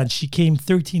don't understand. She came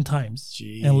 13 times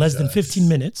in less than 15 Jesus.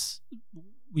 minutes.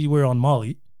 We were on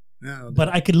Molly, no, but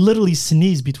I could literally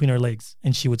sneeze between her legs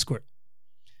and she would squirt.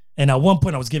 And at one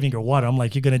point, I was giving her water. I'm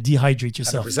like, you're going to dehydrate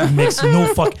yourself. 100%. It makes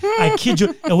no fuck. I kid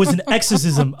you. It was an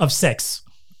exorcism of sex.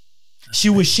 She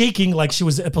was shaking like she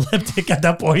was epileptic at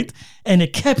that point, and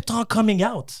it kept on coming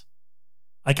out.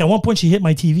 Like at one point, she hit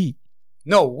my TV.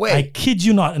 no way. I kid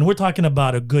you not. And we're talking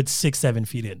about a good 6-7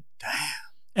 feet in. Damn.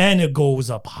 And it goes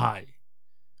up high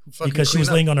Fucking because she clean was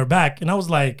up. laying on her back. And I was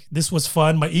like, this was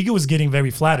fun. My ego was getting very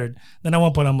flattered. Then at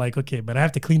one point, I'm like, okay, but I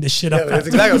have to clean this shit Yeah, up. that's after.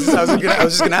 exactly. I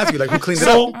was just gonna ask you, like, who cleaned it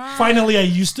So up? finally,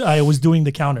 I was doing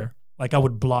the counter. Like I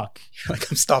would block. Like,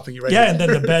 I'm stopping you right Yeah. here. And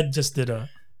then the bed just did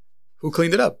Who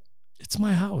cleaned it up? it's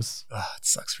my house. Ah, it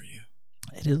sucks for you.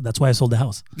 It is. That's why I sold the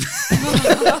house.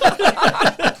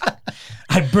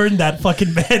 I burned that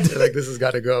fucking bed. You're like, this has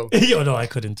got to go. Yo, no, I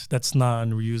couldn't. That's not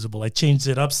reusable. I changed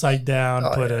it upside down,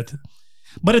 Oh, put yeah. it,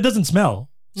 but it doesn't smell.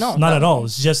 No, not no. at all.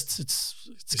 It's just it's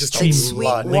It's just extreme a sweet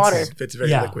lot. water. It's very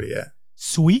Yeah. liquidy. Yeah.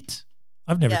 sweet.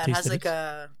 I've never Yeah, it has tasted like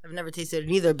it. I've never tasted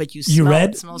it either, but you You smell read?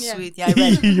 it. It smells Yeah. sweet. Yeah, I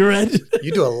read. You read?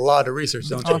 You do a lot of research,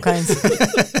 don't you? All kinds.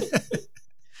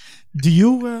 Do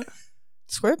you?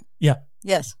 Squirt? Yeah.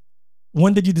 Yes.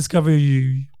 When did you discover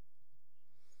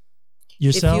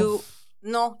yourself? If you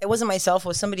no, it wasn't myself. It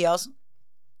was somebody else.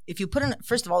 If you put in,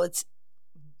 first of all, it's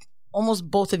almost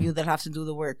both of you that have to do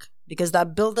the work because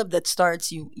that buildup that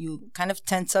starts, you kind of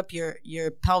tense up your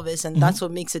pelvis, and that's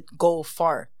what makes it go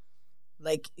far.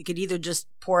 Like it could either just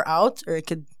pour out or it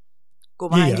could go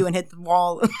behind Yeah. you and hit the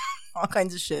wall, all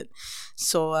kinds of shit.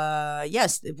 So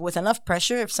yes, with enough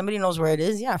pressure, if somebody knows where it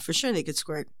is, yeah, for sure they could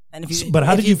squirt. And if you, But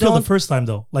how if did you feel the don't- first time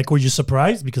though? Like, were you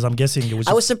surprised? Because I'm guessing it was.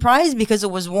 I was surprised because it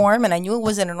was warm and I knew it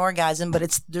wasn't an orgasm, but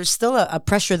there's still a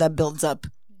pressure that builds up.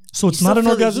 so it's You not still an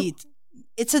feel the orgasm. heat.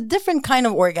 It's a different kind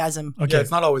of orgasm. Okay. Yeah,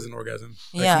 it's not always an orgasm.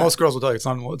 Like Yeah. most girls will tell you it's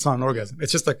not an orgasm.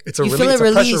 It's just like it's a You release, feel a it's a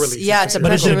pressure release. release. Yeah, it's a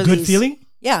but is it a pressure good release. feeling?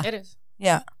 Yeah, It is.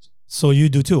 yeah. So you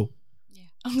do too.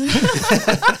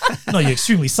 Yeah. No, you're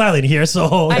extremely silent here.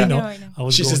 So I you know, know, I know. I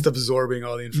was She's going- just absorbing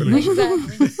all the information.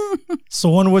 Exactly. So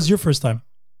when was your first time?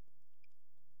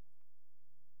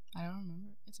 I don't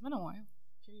remember. It's been a while.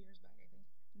 A few years back, I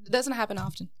think. It doesn't happen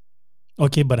often.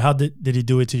 Okay, but how did he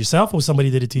do it to yourself or somebody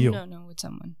did it to you? No, with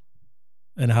someone.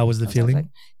 And how was the That was feeling? outside.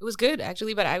 It was good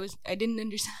actually, but I didn't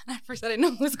understand at first. I didn't know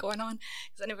what was going on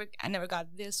because I never got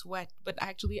this wet. But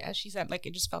actually, as she said, like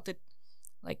it just felt it,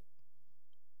 like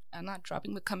I'm not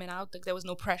dropping, but coming out. Like there was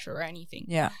no pressure or anything.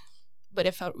 Yeah. But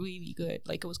it felt really good.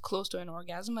 Like it was close to an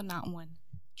orgasm, but not one.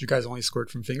 Did you guys only squirt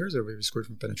from fingers or maybe squirt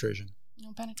from penetration?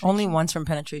 No penetration. Only once from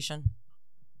penetration.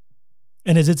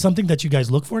 And is it something that you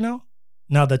guys look for now?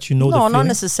 Now that you know the No, feeling? not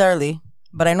necessarily.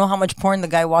 But I know how much porn the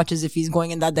guy watches if he's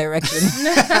going in that direction.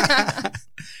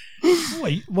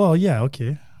 Wait, well, yeah,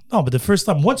 okay. No, but the first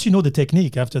time, once you know the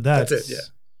technique, after that, That's it, yeah.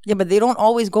 Yeah, but they don't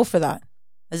always go for that.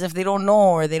 As if they don't know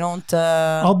or they don't.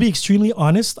 I'll be extremely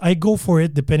honest. I go for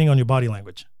it depending on your body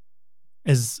language.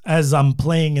 As I'm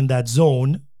playing in that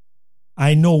zone,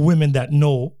 I know women that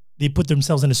know they put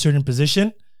themselves in a certain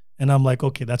position, and I'm like,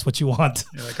 okay, that's what you want.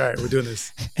 You're like, all right, we're doing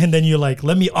this. And then you're like,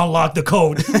 let me unlock the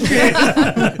code,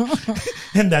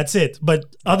 and that's it. But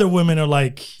other women are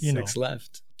like, you Six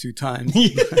left, 2 times.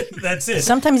 know, that's it.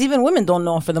 Sometimes even women don't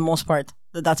know for the most part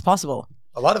that that's possible.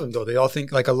 A lot of them though, they all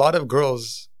think like a lot of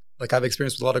girls, like I've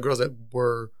experienced with a lot of girls that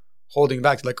were holding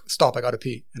back, like, stop, I gotta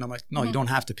pee. And I'm like, no, you don't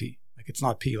have to pee. Like it's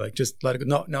not pee. Like just let it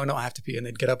go. No, I have to pee. And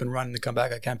they'd get up and run and they come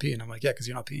back, I can't pee. And I'm like, yeah, because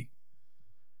you're not peeing.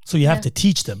 So you have to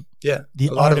teach them Yeah. the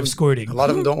a lot art of of them, squirting. A lot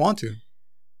of them don't want to.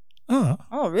 Oh.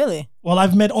 Oh, really? Well,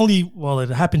 it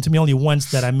happened to me only once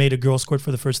that I made a girl squirt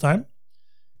for the first time,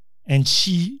 and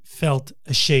she felt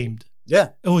ashamed. Yeah.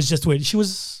 It was just weird. She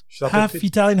was She's up half with it.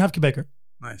 Italian, half Quebecer.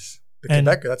 Nice. The And-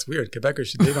 Quebecer, that's weird.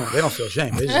 Quebecers, they don't feel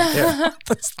shame. They just don't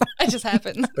care. It just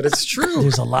happened. But it's true.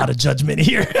 There's a lot of judgment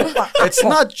here. It's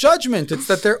not judgment. It's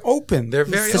that they're open. They're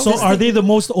very So open. are they the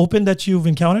most open that you've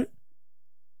encountered?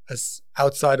 As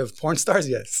outside of porn stars,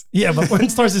 yes. Yeah, but porn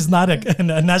stars is not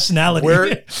a nationality.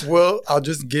 I'll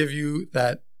just give you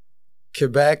that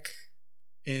Quebec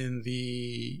in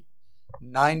the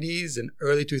 90s and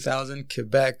early 2000s,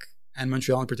 Quebec and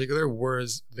Montreal in particular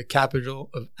was the capital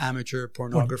of amateur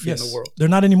pornography in the world. They're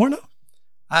not anymore now?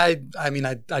 I mean,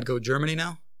 I'd go Germany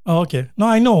now. Oh, okay. No,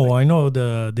 I know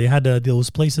they had those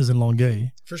places in Longueuil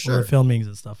For for sure. filmings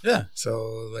and stuff. Yeah.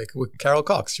 So like with Carol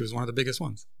Cox, she was one of the biggest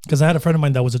ones. Because I had a friend of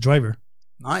mine that was a driver.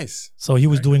 Nice. So he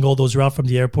was doing all those routes from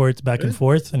the airport back and Really?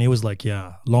 forth. And he was like,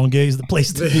 yeah, Longueuil is the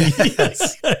place to be.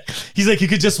 Yes. He's like, you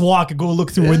could just walk and go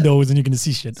look through Yeah. windows and you're going to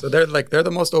see shit. So they're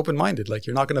the most open-minded. Like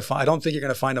you're not going to find, I don't think you're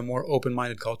going to find a more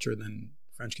open-minded culture than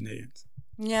French Canadians.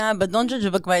 Yeah, but don't judge a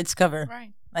book by its cover.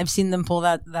 Right. I've seen them pull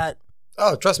that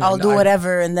Oh, trust me. I'll do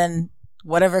whatever, and then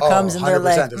whatever comes, and they're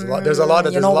 100%. like, There's a lot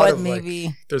of, you there's know a lot what, of maybe.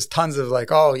 like, there's tons of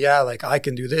like, oh yeah, like I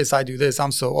can do this, I do this,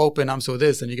 I'm so open, I'm so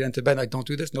this, and you get into bed like, don't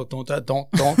do this, no, don't that, don't.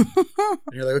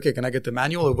 And you're like, okay, can I get the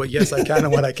manual of what yes I can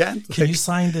and what I can't? Can you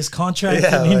sign this contract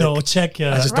Yeah, and, like, check?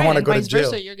 I just don't Right, wanna and go to vice jail.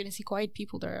 versa, you're going to see quiet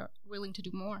people that are willing to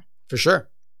do more. For sure.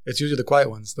 It's usually the quiet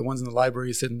ones, the ones in the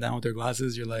library sitting down with their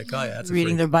glasses. You're like, oh yeah, that's a Reading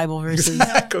freak. their Bible verses.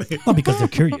 Exactly. Well, because they're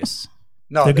curious.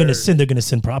 No, They're going to sin. They're going to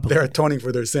sin properly. They're atoning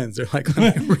for their sins. They're like,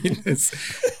 let me read this.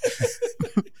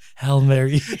 Hail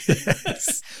Mary.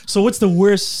 Yes. So what's the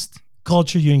worst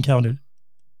culture you encountered?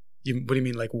 What do you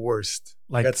mean, like worst?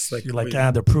 Like, That's like you're like,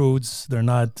 really- they're prudes. They're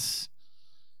not.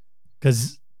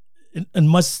 Because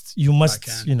you must,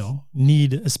 can't.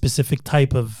 need a specific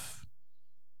type of.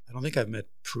 I don't think I've met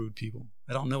prude people.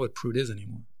 I don't know what prude is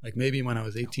anymore. Like maybe when I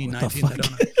was 18, What the 19, I don't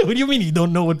know. fuck? What do you mean you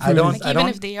don't know what I prude don't- is? Like even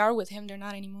if they are with him, they're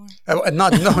not anymore. No.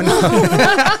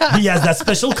 He has that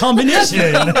special combination.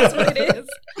 That's what it is.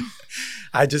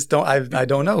 I just don't. I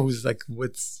don't know who's like.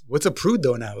 What's a prude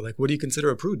though now? Like, what do you consider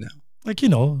a prude now? Like,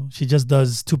 she just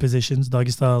does 2 positions,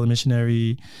 doggy style and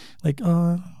missionary. Like,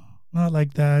 not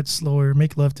like that, slower,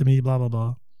 make love to me, blah, blah,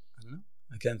 blah. I don't know.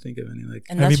 I can't think of any. Like,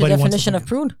 And that's your Everybody wants definition to of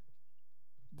prude.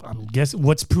 I'm guessing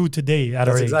what's prude today at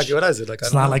our that's age? exactly what I said. Like, I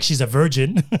It's don't not know. like she's a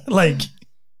virgin. Like,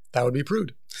 That would be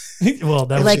prude. well,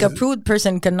 that Like was a prude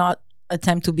person cannot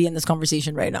attempt to be in this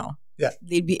conversation right now. Yeah.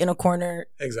 they'd be in a corner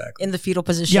Exactly. in the fetal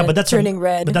position, Yeah, but that's turning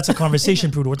red. But that's a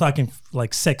conversation, Prude. We're talking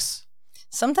like sex.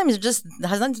 Sometimes it just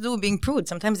has nothing to do with being prude.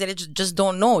 Sometimes they just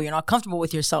don't know. You're not comfortable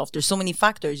with yourself. There's so many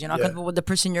factors. You're not Yeah. comfortable with the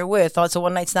person you're with. Oh, it's a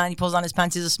one night stand. He pulls on his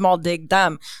pants. He's a small dick.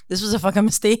 Damn, this was a fucking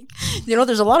mistake.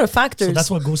 There's a lot of factors. So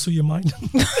that's what goes through your mind.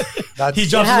 That's, He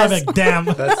drops It it has. like, damn.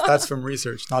 that's from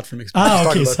research, not from experience. Ah,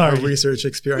 Talking okay, about sorry. a research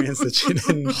experience that she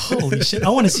didn't. Holy shit! I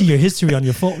want to see your history on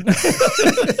your phone.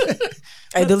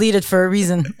 I deleted for a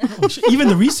reason. Even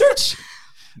the research.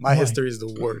 My history is the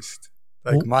worst.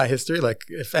 Like my history, like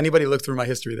if anybody looked through my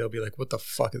history, they'll be like, "What the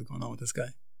fuck is going on with this guy?"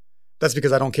 That's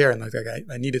because I don't care, and like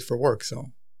I need it for work.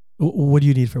 So What do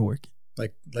you need for work?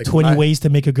 like 20 my- ways to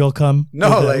make a girl come. No,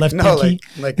 with the like left no, pinky?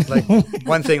 like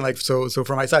one thing, like so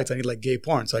for my sites, I need like gay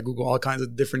porn. So I Google all kinds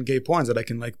of different gay porns that I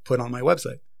can like put on my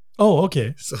website. Oh,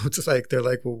 okay. So it's just like they're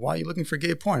like, "Well, why are you looking for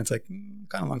gay porn?" It's like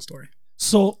kind of long story.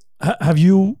 So have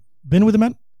you been with a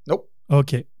man? Nope,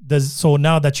 Okay. So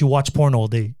now that you watch porn all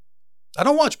day. I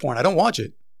don't watch porn. I don't watch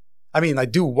it. I mean, I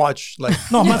do watch like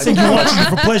No, I'm not saying you watch it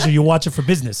for pleasure. You watch it for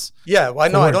business. yeah. Well, I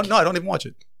know. For I work. don't know. I don't even watch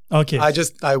it. Okay. My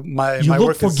you my look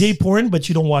work for is, gay porn, but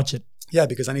you don't watch it. Yeah,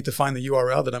 because I need to find the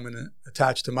URL that I'm going to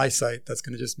attach to my site. That's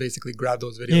going to just basically grab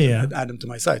those videos Yeah, and add them to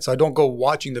my site. So I don't go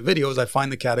watching the videos. I find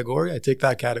the category. I take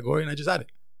that category and I just add it.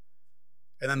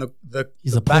 And then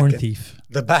He's the a porn back end, thief.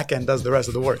 the back end does the rest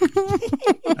of the work.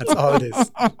 That's all it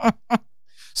is.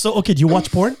 So, okay, do you watch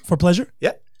porn for pleasure?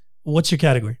 Yeah. What's your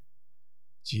category?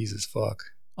 Jesus fuck.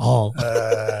 All.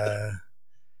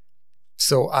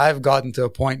 So I've gotten to a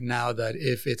point now that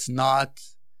if it's not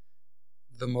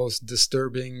the most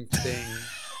disturbing thing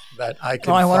that I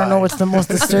can Oh, I want to know find- what's the most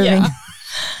disturbing. Yeah.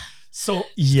 So,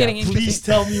 yeah, getting please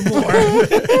interesting. tell me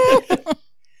more.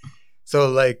 So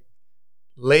like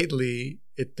lately,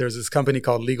 there's this company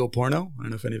called Legal Porno. I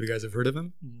don't know if any of you guys have heard of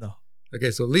them. No.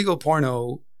 Okay, so Legal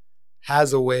Porno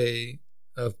has a way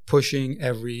of pushing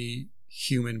every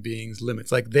human being's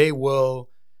limits. Like they will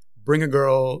bring a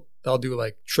girl, they'll do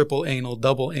like triple anal,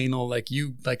 double anal, like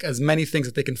as many things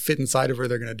that they can fit inside of her,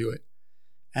 they're gonna do it.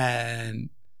 And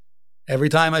every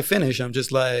time I finish, I'm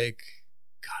just like,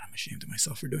 God, I'm ashamed of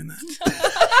myself for doing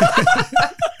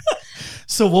that.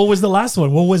 So, what was the last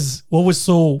one? What was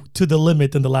so to the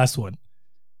limit in the last one?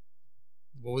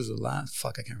 What was the last?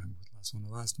 Fuck, I can't remember what the last one. The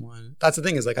last one. That's the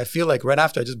thing is like I feel like right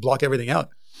after I just block everything out.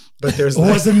 But there's It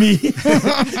wasn't me.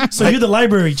 So you're the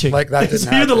library chick. like that.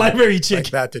 So you're the library chick.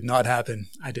 Like that did not happen.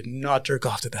 I did not jerk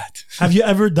off to that. Have you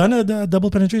ever done a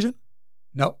double penetration?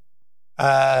 No.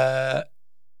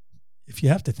 If you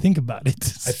have to think about it,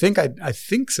 I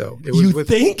think so. It was you with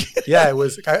think? yeah, it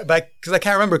was because I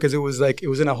can't remember because it was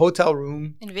in a hotel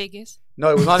room. In Vegas. No,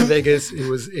 it was not in Vegas. It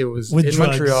was With in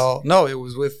drugs. Montreal. No, it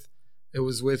was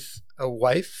with a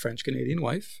wife, French Canadian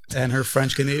wife, and her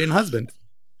French Canadian husband.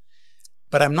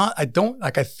 But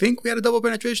I think we had a double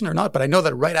penetration or not, but I know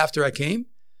that right after I came,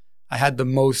 I had the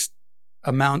most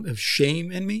amount of shame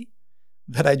in me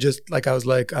that I was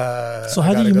like, So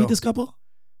how did you meet this couple?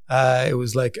 It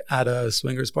was like at a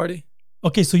swingers party.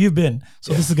 Okay, so you've been.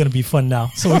 So this is going to be fun now.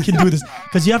 So we can do this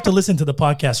because you have to listen to the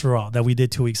podcast Raw that we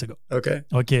did 2 weeks ago. Okay.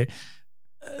 Okay.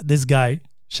 This guy,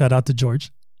 shout out to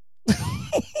George.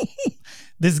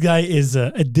 This guy is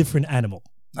a different animal.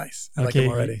 Nice. I like him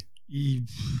already.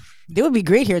 They would be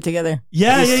great here together.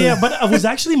 Yeah. But it was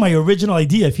actually my original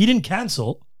idea. If he didn't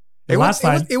cancel the last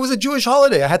time. It was a Jewish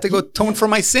holiday. I had to go atone for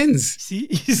my sins. See?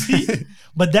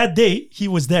 But that day, he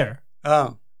was there.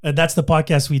 Oh. And that's the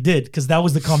podcast we did because that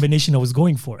was the combination I was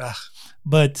going for. Ugh.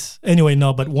 But anyway,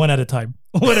 no, but one at a time.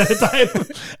 One at a time.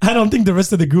 I don't think the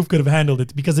rest of the group could have handled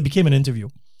it because it became an interview.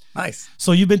 Nice.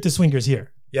 So you've been to swingers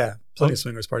here. Yeah, plenty of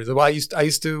swingers parties. Well, I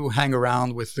used to hang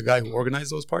around with the guy who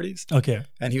organized those parties, Okay.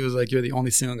 and he was like, "You're the only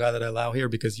single guy that I allow here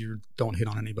because you don't hit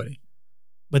on anybody."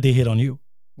 But they hit on you.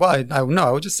 Well, I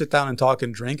would just sit down and talk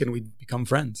and drink, and we'd become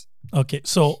friends. Okay.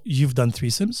 So you've done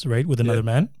threesomes, right? With another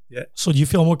man? Yeah. So do you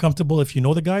feel more comfortable if you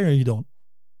know the guy or you don't?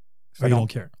 If Or I you don't, don't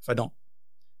care? if I don't,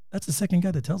 That's the second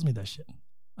guy that tells me that shit.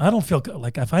 I don't feel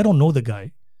like if I don't know the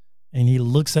guy and he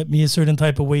looks at me a certain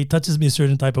type of way, touches me a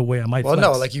certain type of way, I might well, flex.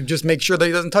 no, like you just make sure that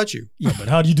he doesn't touch you. Yeah, but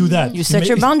how do you do that? You set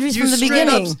your boundaries from the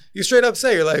beginning. You straight up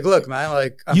say, "You're like, look, man,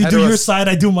 like I'm You do your heteros- side,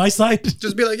 I do my side.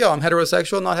 Just be like, yo, I'm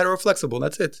heterosexual, not heteroflexible.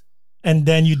 That's it." And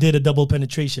then you did a double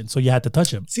penetration, so you had to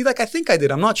touch him. See, like I think I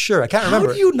did. I'm not sure. I can't How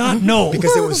remember do you not know?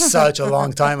 because it was such a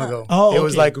long time ago. Oh, it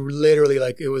was okay. like literally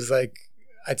like it was like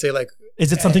I'd say like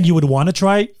Is it something you would want to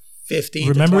try? 15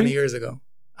 Remembering? to 20 years ago.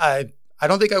 I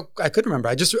don't think I could remember.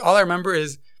 All I remember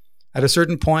is at a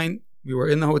certain point we were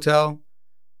in the hotel.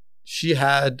 She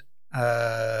had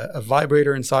a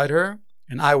vibrator inside her,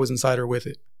 and I was inside her with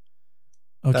it.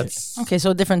 Okay. That's Okay,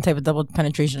 so different type of double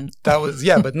penetration. that was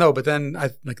but then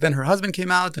then her husband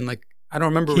came out and like I don't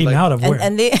remember Came like out of where?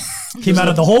 And they Came out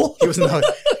of the hole? he was in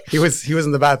the he was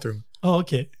in the bathroom. Oh,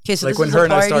 okay. okay, so Like this when was her a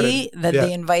and I party started. that Yeah.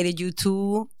 they invited you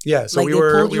to. Yeah, so Like we they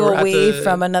were pulled we you were away at the,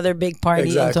 from another big party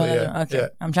Exactly, into another. yeah, Okay, yeah.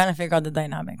 I'm trying to figure out the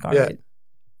dynamic. All right. Yeah.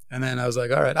 And then I was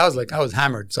like, all right. I was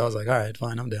hammered, so I was like, all right,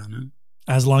 fine, I'm down. Man.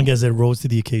 As long as it rose to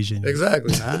the occasion.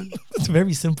 Exactly, man. It's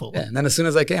very simple. Yeah, and then as soon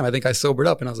as I came, I think I sobered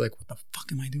up, and I was like, "What the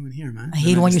fuck am I doing here, man?" I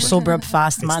hate And when you just, sober up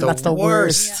fast, it's man. That's the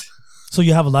worst. So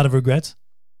you have a lot of regrets,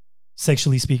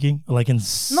 sexually speaking, like in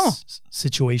No.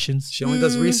 situations. She only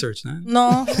does research, man.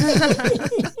 No,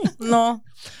 no.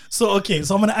 So okay,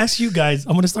 so I'm gonna ask you guys.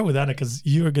 I'm gonna start with Anna because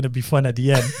you're gonna be fun at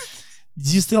the end. Do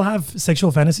you still have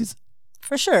sexual fantasies?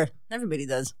 For sure, everybody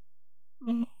does.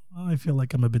 Well, I feel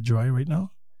like I'm a bit dry right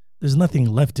now. There's nothing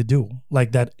left to do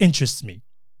like that interests me.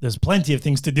 There's plenty of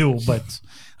things to do, but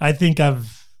I think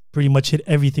I've pretty much hit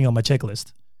everything on my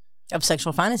checklist. Of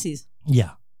sexual fantasies.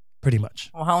 Yeah, pretty much.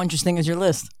 Well, how interesting is your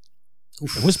list?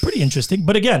 It was pretty interesting,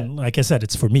 but again, like I said,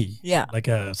 it's for me. Yeah. Like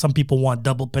some people want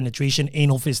double penetration,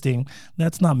 anal fisting.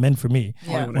 That's not meant for me.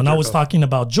 Yeah. When I was talking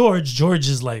about George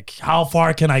is like, how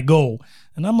far can I go?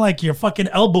 And I'm like, your fucking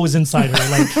elbow is inside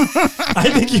her. Like, I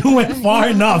think you went far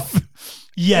enough.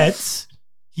 Yet,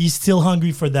 he's still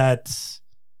hungry for that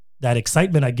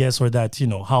excitement, I guess, or that,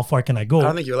 how far can I go? I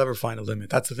don't think you'll ever find a limit.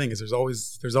 That's the thing is there's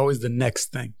always the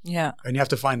next thing, Yeah. and you have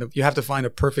to find a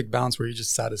perfect balance where you're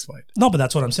just satisfied. No, but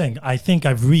that's what I'm saying. I think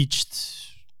I've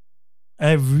reached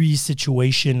every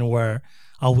situation where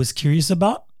I was curious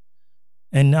about,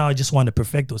 and now I just want to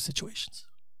perfect those situations.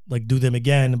 Like do them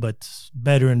again, but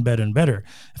better and better and better.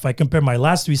 If I compare my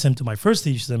last threesome to my first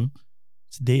threesome,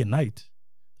 it's day and night.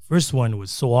 First one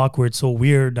was so awkward, so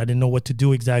weird. I didn't know what to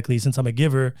do exactly since I'm a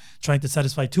giver, trying to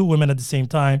satisfy two women at the same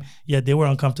time, yet they were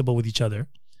uncomfortable with each other.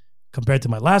 Compared to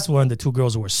my last one, the two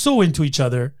girls were so into each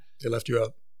other. They left you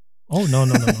out. Oh, no.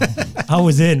 I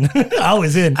was in. I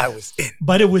was in.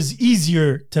 But it was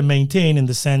easier to maintain in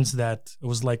the sense that it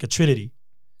was like a trinity.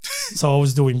 So I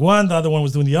was doing one, the other one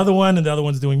was doing the other one, and the other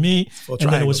one's doing me. And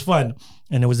then it was fun.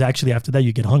 And it was actually after that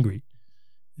you get hungry.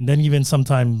 And then even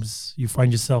sometimes you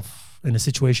find yourself in a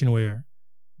situation where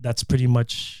that's pretty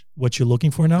much what you're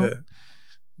looking for now. Yeah.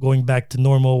 Going back to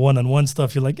normal one-on-one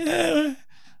stuff, you're like,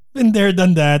 been there,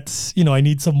 done that. I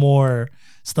need some more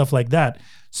stuff like that.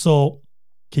 So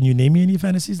can you name me any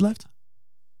fantasies left?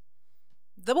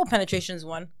 Double penetration is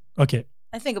one. Okay.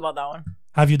 I think about that one.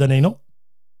 Have you done anal?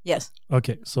 Yes.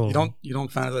 Okay. So You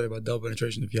don't fantasize about double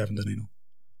penetration if you haven't done anal.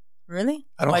 Really?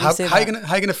 I don't. Why do How say you that?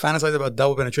 gonna fantasize about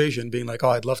double penetration, being like, oh,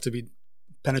 I'd love to be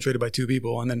penetrated by two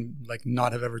people, and then like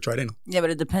not have ever tried anal. Yeah, but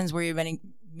it depends where you're getting.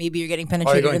 Maybe you're getting Are you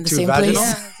penetrated going in the too same vaginal?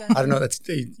 place. Yeah, exactly. I don't know. That's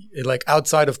like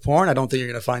outside of porn. I don't think you're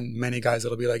gonna find many guys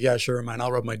that'll be like, yeah, sure, man,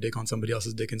 I'll rub my dick on somebody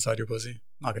else's dick inside your pussy.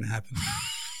 Not gonna happen.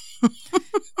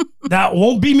 that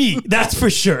won't be me. That's for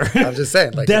sure. I'm just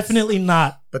saying, like, Definitely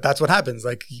not. But that's what happens.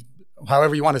 Like,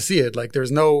 however you want to see it, like,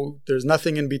 there's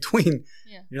nothing in between.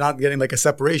 Yeah. You're not getting like a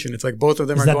separation. It's like both of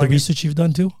them Is are that the going. research you've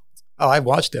done too? Oh, I've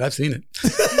watched it. I've seen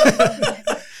it.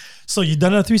 So you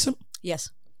done a threesome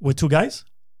Yes. with two guys?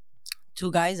 2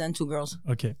 guys and 2 girls.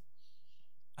 Okay.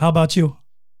 How about you?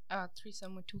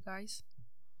 Threesome with 2 guys.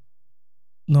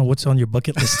 No, what's on your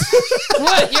bucket list?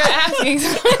 What you're asking?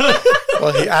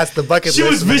 Well, he asked the bucket She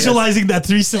list. was and then he visualizing that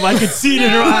threesome. I could see it in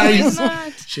her eyes.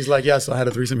 asked- She's like, yes, I had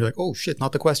a threesome. You're like, oh shit,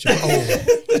 not the question. Oh,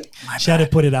 my She had to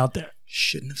bad. put it out there.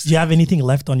 Shouldn't have Do said. you have anything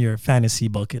left on your fantasy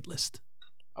bucket list?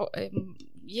 Oh,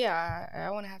 yeah. I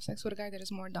want to have sex with a guy that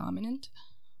is more dominant.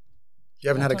 You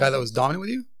haven't had a guy that was dominant with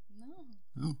you?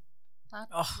 No, Oh. not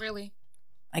Ugh. really.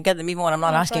 I get them even when I'm not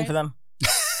Wanna asking try for them.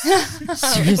 Seriously.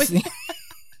 Seriously.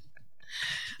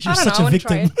 You're I don't such know, a I wanna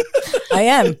try victim. I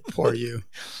am. Poor you.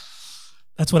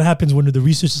 That's what happens when the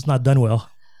research is not done well.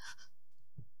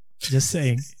 Just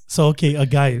saying. So, okay, a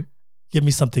guy, give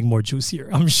me something more juicier.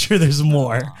 I'm sure there's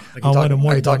more. Like, I want a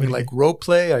more are you talking dominant- like rope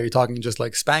play? Are you talking just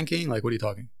like spanking? Like, what are you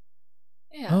talking?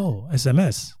 Yeah. Oh,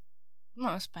 SMS.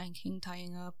 No spanking,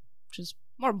 tying up, just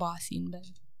more bossy in bed.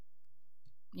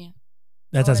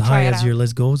 That's I as wanna try high it as out. your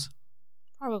list goes.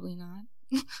 Probably not.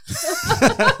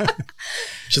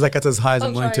 She's like, that's as high as I'm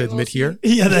I'll willing try to it, we'll admit see. here.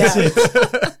 Yeah, that's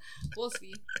it. We'll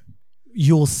see.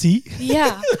 You'll see.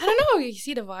 Yeah. I don't know. You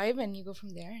see the vibe and you go from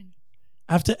there. And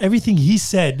After everything he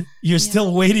said, you're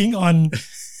still waiting on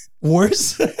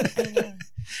worse. I know. You're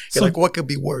So, like, what could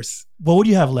be worse? what would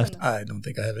you have left? I don't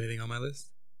think I have anything on my list.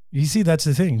 You see, that's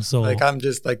the thing. So, Like, I'm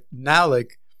just like, now,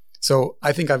 like, so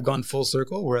I think I've gone full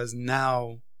circle, whereas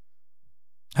now,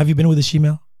 have you been with a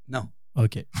she-male? no.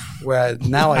 Okay. Whereas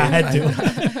now I had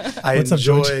to. I What's up,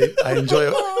 George? enjoy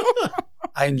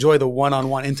I enjoy the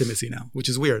one-on-one intimacy now, which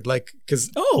is weird. Like, because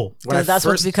Oh, when That's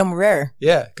what's become rare.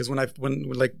 yeah, because when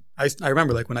like I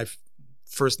remember like when I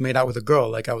first made out with a girl,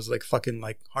 like I was like fucking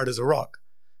like hard as a rock.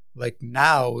 Like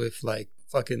now, if like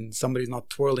fucking somebody's not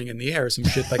twirling in the air or some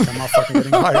shit, like I'm not fucking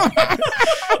getting hard.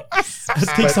 it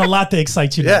takes a lot to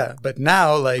excite you. Yeah, but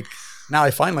now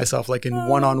I find myself like in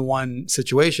one-on-one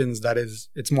situations that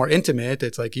it's more intimate.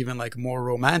 It's like even like more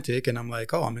romantic, and I'm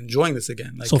like, oh, I'm enjoying this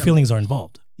again. Like, So feelings are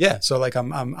involved. yeah. So like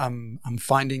I'm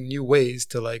finding new ways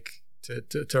to like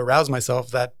to arouse myself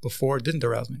that before didn't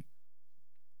arouse me.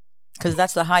 Because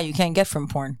that's the high you can't get from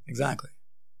porn. Exactly.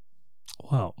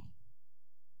 Wow.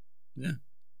 Yeah.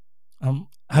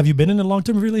 Have you been in a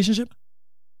long-term relationship?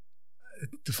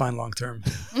 Define long term.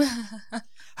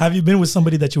 Have you been with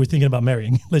somebody that you were thinking about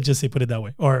marrying? Let's just say, put it that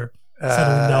way, or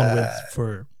settling down with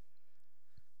for.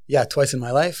 Yeah, twice in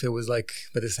my life. It was like,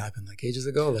 but this happened like ages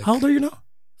ago. Like How old are you now?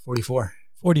 44.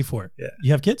 44. Yeah.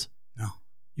 You have kids? No.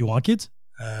 You want kids?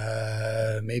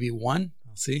 Maybe one.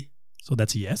 I'll see. So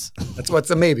that's a yes. That's what's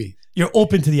a maybe. You're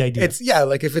open to the idea. It's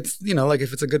like if it's like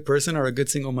if it's a good person or a good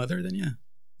single mother, then yeah.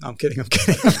 No, I'm kidding. I'm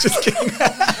just kidding.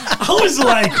 I was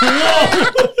like,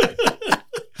 whoa.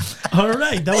 All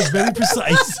right, that was very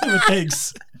precise.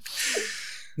 Thanks.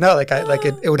 No, like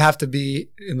it would have to be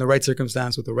in the right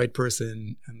circumstance with the right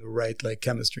person and the right like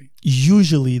chemistry.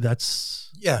 Usually,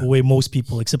 that's Yeah. the way most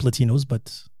people, except Latinos,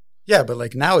 but Yeah, but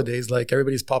like nowadays, like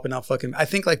everybody's popping out fucking. I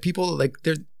think like people like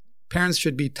their parents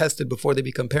should be tested before they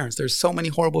become parents. There's so many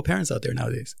horrible parents out there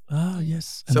nowadays.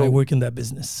 yes, and So- I work in that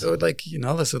business. So like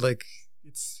so like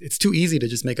it's too easy to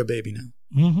just make a baby now,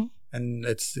 hmm and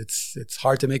it's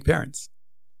hard to make parents.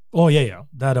 Oh yeah,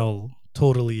 that I'll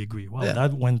totally agree. Wow, Yeah.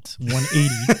 that went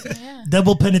 180. Yeah.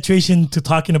 Double penetration to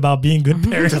talking about being good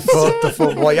parents.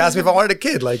 Well, you asked me if I wanted a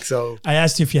kid, like so. I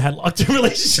asked you if you had long-term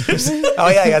relationships. Oh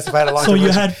yeah, yes, if I had a long. So you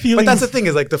had feelings. But that's the thing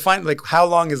is like define like how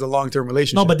long is a long term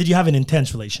relationship? No, but did you have an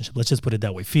intense relationship? Let's just put it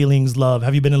that way. Feelings, love.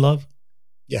 Have you been in love?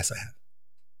 yes, I have.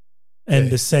 And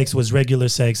Yeah. the sex was regular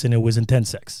sex and it was intense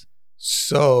sex.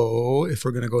 So if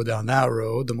we're gonna go down that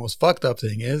road, the most fucked up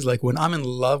thing is like when I'm in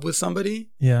love with somebody,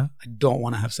 Yeah. I don't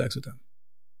want to have sex with them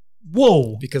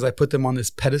Whoa. because I put them on this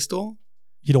pedestal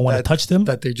You don't want to that- touch them?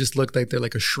 that they just look like they're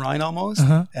like a shrine almost,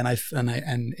 Uh-huh.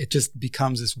 and it just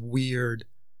becomes this weird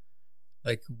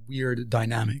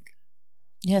dynamic.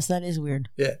 Yes, that is weird.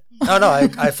 Yeah. No,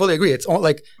 I fully agree. It's all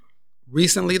like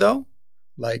recently though,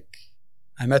 like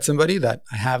I met somebody that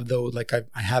I have those like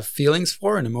I have feelings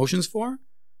for and emotions for,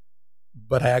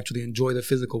 but I actually enjoy the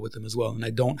physical with them as well. And I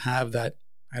don't have that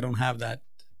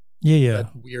Yeah.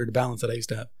 that weird balance that I used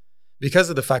to have. Because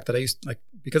of the fact that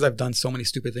because I've done so many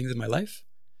stupid things in my life.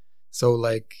 So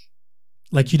like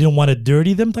Like you didn't want to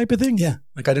dirty them type of thing? yeah,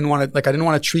 like I didn't want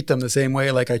to treat them the same way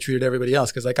like I treated everybody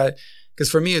else. Because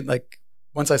for me, like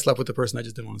once I slept with the person, I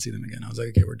just didn't want to see them again. I was like,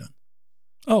 okay, we're done.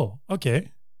 Oh,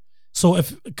 okay. So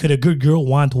could a good girl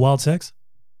want wild sex?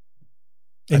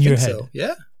 In I your think head? so.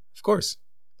 Yeah, of course.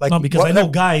 Like No, because what- I know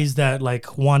guys that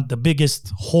like want the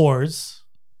biggest whores,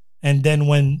 and then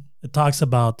when it talks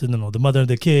about the mother of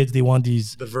the kids, they want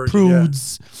these the virgin. Yeah.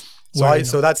 prudes. So where, I you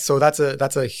know-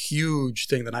 that's a huge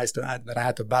thing that I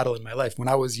had to battle in my life. When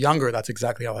I was younger, that's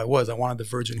exactly how I was. I wanted the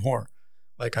virgin whore.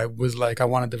 Like I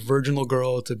wanted the virginal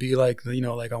girl to be like,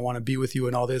 like I want to be with you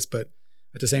and all this, but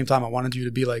at the same time, I wanted you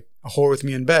to be like a whore with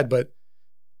me in bed, but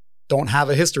don't have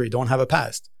a history, don't have a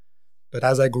past. But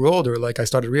as I grew older, like I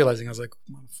started realizing, I was like,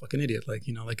 I'm a fucking idiot. Like,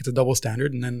 like it's a double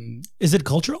standard. And then Is it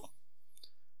cultural?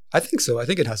 I think so. I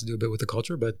think it has to do a bit with the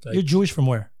culture, but You're like, Jewish from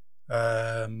where?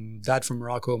 dad from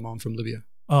Morocco, mom from Libya.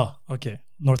 Oh, okay.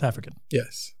 North African.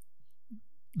 Yes.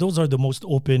 Those are the most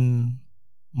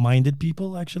open-minded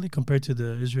people, actually, compared to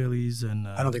the Israelis and.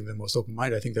 I don't think they're the most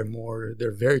open-minded. I think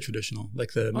they're very traditional.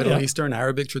 Like the Oh, Middle yeah. Eastern,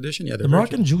 Arabic tradition. Yeah, they're the very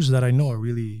Moroccan Jews that I know are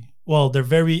really they're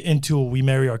very into we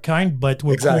marry our kind, but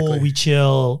we're Exactly. cool, we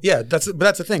chill. Yeah, that's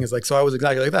the thing. Is like so I was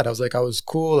exactly like that. I was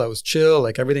cool, I was chill,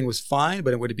 like everything was fine.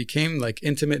 But when it became like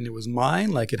intimate and it was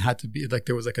mine, like it had to be like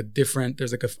there's like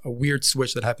a weird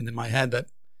switch that happened in my head that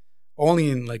only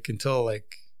in like until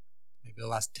like maybe the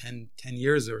last 10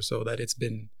 years or so that it's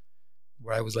been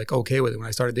where I was like okay with it. When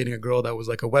I started dating a girl that was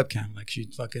like a webcam, like she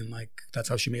fucking like that's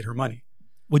how she made her money.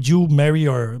 Would you marry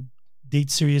or date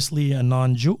seriously a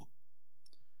non-Jew?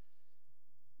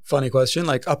 Funny question.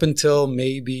 Like up until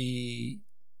maybe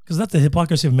Because that's the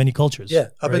hypocrisy of many cultures. yeah,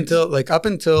 up right?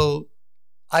 until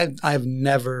I've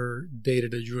never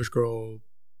dated a Jewish girl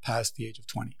past the age of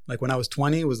 20. Like when I was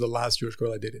 20 was the last Jewish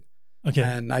girl I dated. Okay.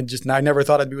 And I never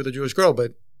thought I'd be with a Jewish girl,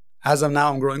 but as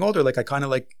I'm growing older, like I kind of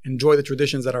like enjoy the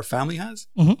traditions that our family has.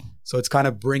 Mhm. So it's kind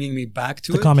of bringing me back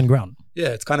to The it. common ground. Yeah,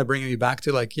 it's kind of bringing me back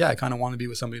to like, yeah, I kind of want to be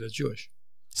with somebody that's Jewish.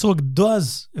 So it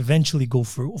does eventually go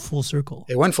for full circle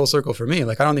It went full circle for me.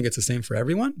 Like I don't think it's the same for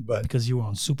everyone, but because you were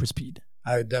on super speed.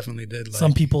 I definitely did. Like,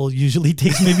 Some people usually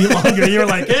takes maybe longer. You're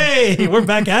like, hey, we're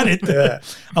back at it. Yeah.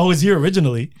 I was here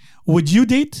originally. Would you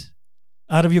date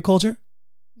out of your culture?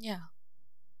 Yeah.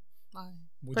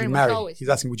 Would Pretty you much marry? always. He's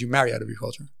asking, would you marry out of your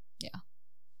culture?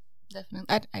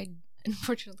 Definitely. I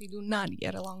unfortunately do not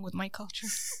get along with my culture.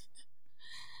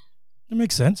 That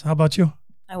makes sense. How about you?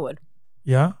 I would.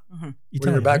 Yeah? Mhm. What are Italian,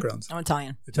 your right? backgrounds? I'm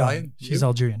Italian. Italian? She's You?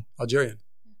 Algerian. Algerian.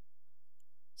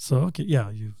 So, okay, yeah,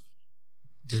 you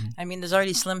did. I mean, there's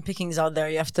already slim pickings out there.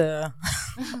 You have to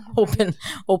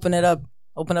open it up,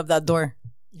 open up that door.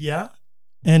 Yeah.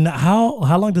 And how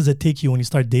long does it take you when you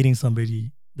start dating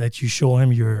somebody that you show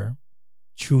him your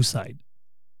true side?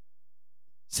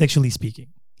 Sexually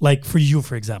speaking. Like for you,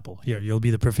 for example. Here, you'll be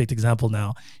the perfect example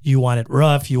now. You want it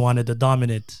rough, you wanted the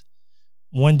dominant.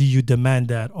 When do you demand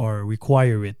that or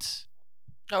require it?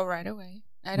 Oh, right away.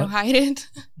 I don't What? hide it.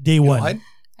 Day You know, one.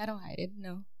 I don't hide it,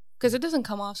 no. Because it doesn't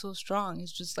come off so strong.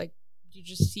 It's just like, you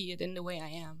just see it in the way I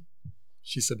am.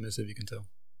 She's submissive, you can tell.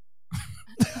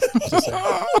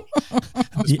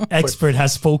 The expert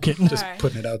has spoken. Just Alright.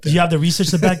 putting it out Do there. you have the research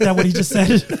to back that what he just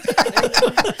said?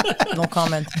 No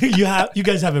comment. You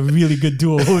guys have a really good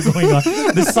duo going on.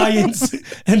 The science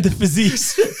and the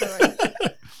physiques.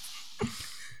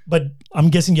 But I'm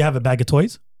guessing you have a bag of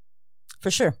toys.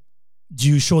 For sure. Do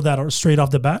you show that straight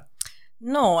off the bat?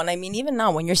 No, and I mean, even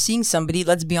now, when you're seeing somebody,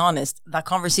 let's be honest, that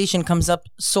conversation comes up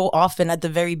so often at the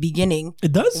very beginning.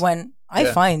 It does? When I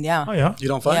Yeah. find, yeah. Oh, yeah. You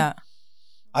don't find? Yeah.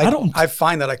 I don't- I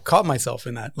find that I caught myself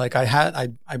in that. Like I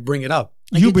bring it up.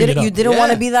 Like you bring it up. You didn't want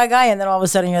to Yeah. be that guy, and then all of a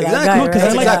sudden you're Exactly. that guy, No, right? 'cause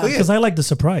That's I like, exactly it. because I like the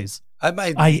surprise.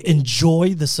 I I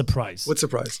enjoy the surprise what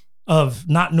surprise? of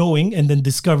not knowing and then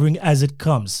discovering as it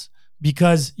comes.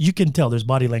 Because you can tell there's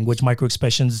body language, micro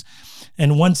expressions.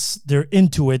 And once they're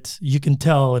into it, you can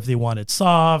tell if they want it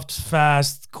soft,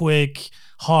 fast, quick,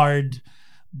 hard.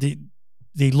 They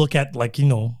look at like,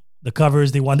 the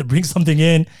covers, they want to bring something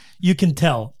in. You can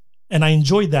tell. And I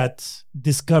enjoy that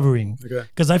discovering. Okay.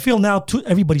 Because I feel now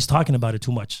everybody's talking about it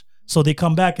too much. So they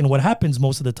come back and what happens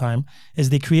most of the time is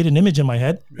they create an image in my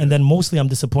head and then mostly I'm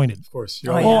disappointed. Of course.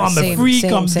 Oh, You're yeah. Oh, I'm the Same, freak,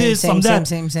 same, I'm same, this, same, I'm that.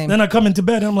 same. Then I come into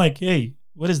bed and I'm like, hey,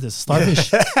 what is this?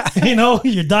 Starfish.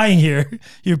 You're dying here.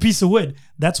 You're a piece of wood.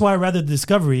 That's why I rather the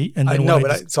discovery. And I then know, when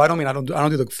but I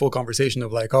don't do the full conversation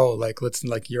of like, oh, like let's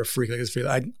like you're a freak, like this freak.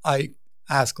 I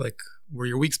ask like, where are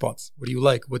your weak spots? What do you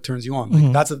like? What turns you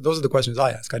on? Like those are the questions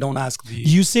I ask. I don't ask do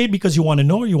you say it because you want to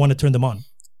know or you want to turn them on?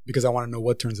 because I want to know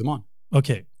what turns them on.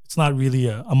 Okay. It's not really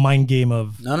a mind game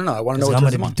of No. I want to know I'm what going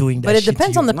turns to them be on. doing that. But it shit to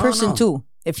depends you. on the No, person no. too.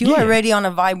 If you're Yeah. already on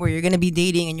a vibe where you're going to be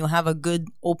dating and you have a good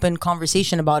open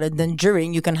conversation about it, then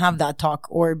during you can have that talk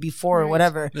or before or Right.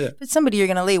 whatever. Yeah. If it's somebody you're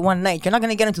going to lay one night, you're not going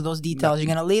to get into those details. You're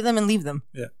going to lay them and leave them.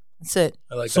 Yeah. That's it.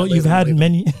 I like So that. you've Label, had label.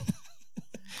 many,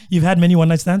 you've had many one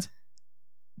night stands?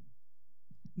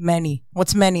 Many.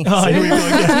 What's many? Oh, here we go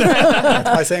again. That's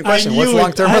my same question. I What's knew it.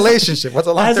 long-term As- relationship? What's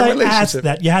a As long-term I relationship? asked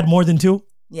that, you had more than two?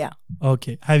 Yeah.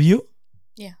 Okay. Have you?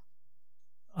 Yeah.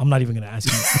 I'm not even going to ask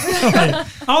you.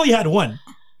 I only had one.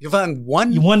 You've had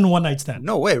one? One night stand.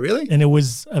 No way, really? And it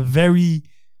was a very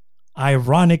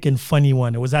ironic and funny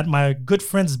one. It was at my good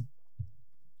friend's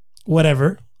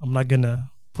whatever. I'm not going to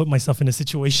put myself in a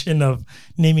situation of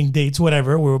naming dates,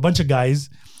 whatever. We were a bunch of guys.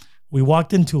 We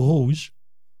walked into Rouge,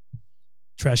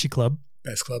 trashy club,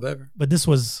 Best club ever. but this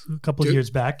was a couple of Dude. years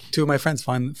back. Two of my friends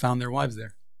found their wives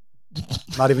there.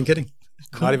 Not even kidding.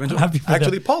 Not even Happy for them.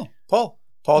 actually. Paul's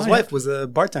Oh, yeah. wife was a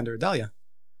bartender, Dahlia.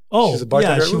 Oh, She's a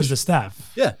bartender yeah, at she was Rouge. the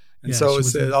staff. Yeah, and Yeah, so she it's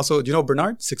was the- also. Do you know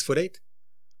Bernard, 6'8"?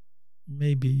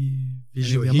 Maybe Anyway,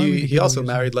 visually. I'm not really he good also at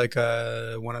married like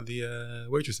one of the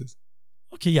waitresses.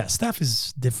 Okay, yeah, staff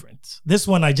is different. This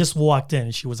one, I just walked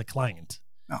in. She was a client.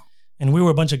 Oh. And we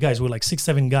were a bunch of guys. We were like 6,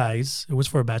 7 guys. It was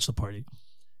for a bachelor party.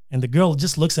 And the girl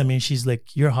just looks at me and she's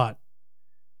like, you're hot.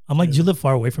 I'm like, do you live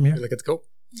far away from here? You're like, let's go.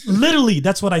 Literally,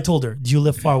 that's what I told her. Do you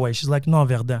live far away? She's like, no,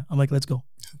 Verdun. I'm like, let's go.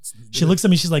 She looks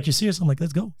at me. She's like, you're serious? I'm like,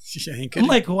 let's go. She ain't I'm kidding.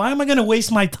 like, why am I going to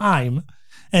waste my time?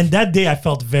 And that day I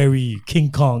felt very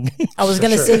King Kong. I was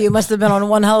going to sure. say you must have been on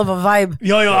one hell of a vibe.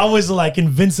 Yo, I was like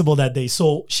invincible that day.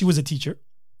 So she was a teacher,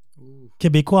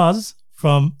 Québécoise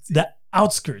from the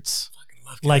outskirts,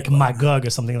 like Magog or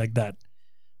something like that.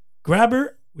 Grab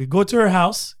her, we go to her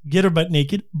house, get her butt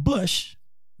naked, bush,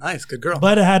 Nice, good girl.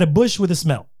 but it had a bush with a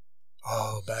smell.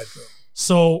 Oh, bad girl.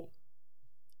 So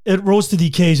it rose to the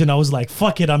occasion. I was like,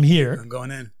 fuck it, I'm here. I'm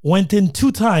going in. Went in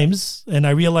 2 times and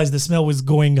I realized the smell was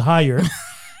going higher.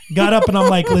 Got up and I'm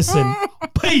like, listen,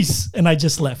 peace. And I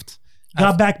just left.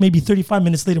 Got back maybe 35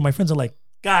 minutes later. My friends are like,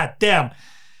 God damn,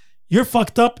 you're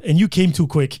fucked up and you came too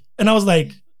quick. And I was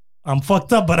like, I'm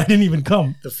fucked up, but I didn't even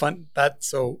come.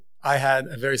 So I had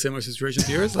a very similar situation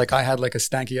to yours. Like I had like a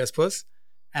stanky ass puss,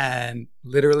 and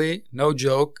literally, no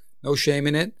joke, no shame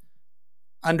in it.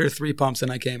 Under 3 pumps,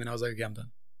 and I came, and I was like, okay, I'm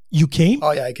done. You came?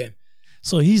 Oh yeah, I came.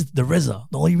 So he's the Reza.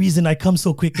 The only reason I come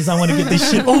so quick is I want to get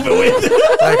this shit over with.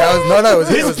 Like I was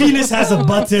His penis has a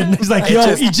button. He's like, yo,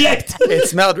 eject. It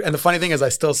smelled, and the funny thing is, I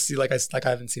still see I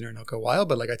haven't seen her in a while,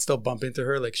 but like I still bump into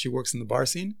her. Like she works in the bar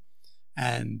scene,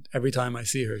 and every time I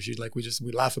see her, she's like, we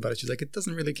laugh about it. She's like, it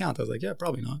doesn't really count. I was like, yeah,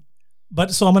 probably not.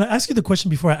 But so I'm gonna ask you the question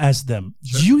before I ask them.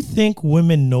 Sure. Do you think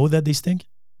women know that they stink?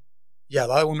 Yeah, a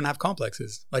lot of women have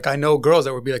complexes. Like I know girls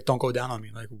that would be like, "Don't go down on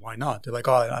me." Like, why not? They're like,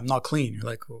 "Oh, I'm not clean." You're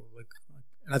like, "Oh," like,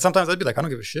 and sometimes I'd be like, "I don't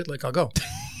give a shit." Like, I'll go.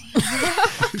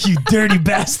 You dirty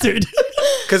bastard.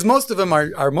 Because most of them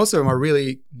are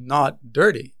really not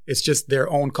dirty. It's just their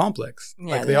own complex.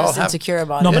 Yeah, like they all have insecure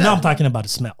about it. No, but now I'm talking about a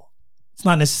smell. It's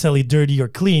not necessarily dirty or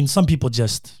clean. Some people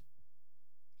just.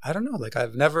 I don't know. Like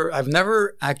I've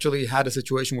never actually had a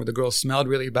situation where the girl smelled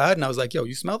really bad, and I was like, "Yo,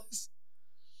 you smell this?"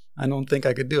 I don't think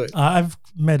I could do it. I've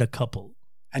met a couple.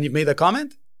 And you've made that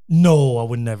comment? No, I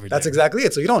would never. That's exactly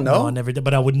it. So you don't know? No, I never did,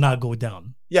 but I would not go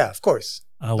down. Yeah, of course.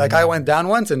 I went down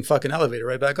once and fucking elevator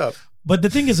right back up. But the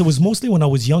thing is, it was mostly when I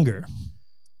was younger.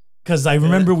 Because I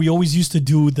remember we always used to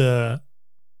do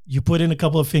you put in a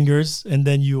couple of fingers and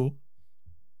then you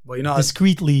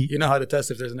discreetly. You know how to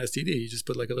test if there's an STD. You just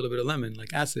put like a little bit of lemon,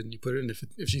 like acid, and you put it in.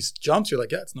 If she jumps, you're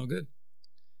like, yeah, it's no good.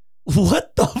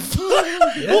 What the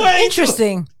fuck? Yeah.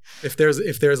 Interesting. If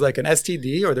there's like an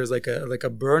STD or there's like a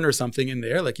burn or something in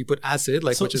there, like you put acid,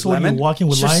 like which is so lemon. You're walking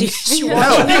with lime? Is she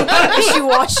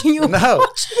washing you? No.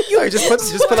 You just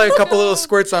put like a couple little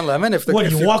squirts on lemon.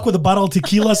 You walk with a bottle of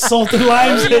tequila, salt and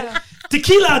limes?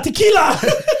 Tequila.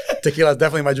 Tequila is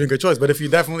definitely my drink of choice. But if you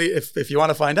want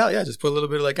to find out, yeah, just put a little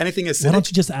bit of like anything acidic. Why don't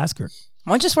you just ask her?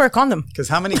 Why don't you just wear a condom? Because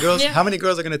how many girls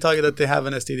are going to tell you that they have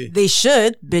an STD? They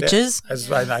should, bitches.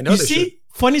 Yeah, I know you they see? should.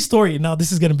 Funny story. Now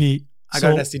this is going to be. I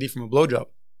got an STD from a blowjob.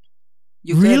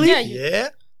 You really? Yeah.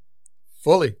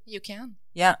 Fully. You can.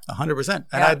 Yeah. 100%.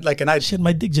 And I'd shit,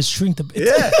 my dick just shrinked a bit.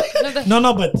 Yeah.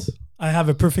 No, but I have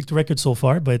a perfect record so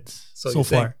far, but So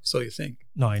you think.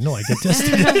 No, I know. I get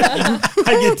tested.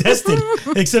 I get tested,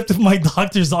 except if my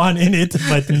doctor's on in it,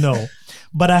 but no.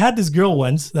 But I had this girl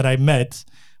once that I met.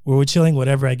 We were chilling,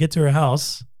 whatever. I get to her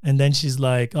house, and then she's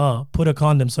like, oh, put a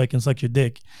condom so I can suck your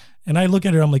dick. And I look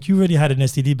at her, I'm like, you already had an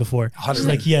STD before. 100%. She's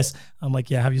like, yes. I'm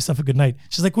like, yeah, have yourself a good night.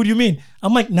 She's like, what do you mean?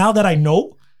 I'm like, now that I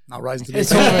know, not rising to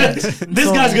this occasion. This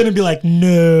guy's going to be like,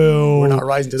 no. We're not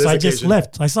rising to this occasion. So I just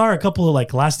left. I saw her a couple of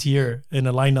like last year in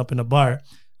a lineup in a bar.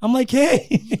 I'm like,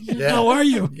 hey, how are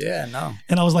you? Yeah, no.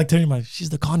 And I was like telling her, she's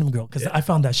the condom girl because I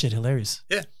found that shit hilarious.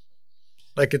 Yeah.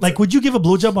 Like, would you give a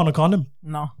blowjob on a condom?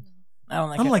 No. I don't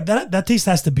like I'm like, that taste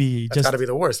has to be That's got to be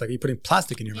the worst. Like you're putting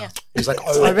plastic in your mouth. It's like,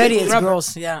 already it's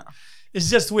gross. Yeah. It's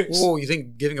just weird. Oh, you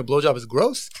think giving a blowjob is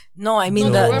gross? No, I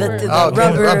mean the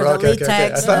rubber, the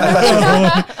latex.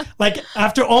 Okay. Like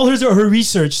after all her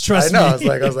research, trust me. I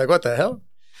know. I was like, what the hell?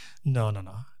 No.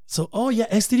 So,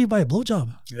 STD by a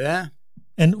blowjob. Yeah.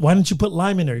 And why don't you put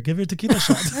lime in her? Give her a tequila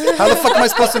shot. How the fuck am I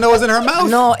supposed to know what's in her mouth?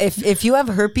 No, if you have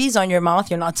herpes on your mouth,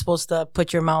 you're not supposed to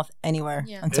put your mouth anywhere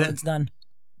until it's done.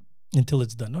 Until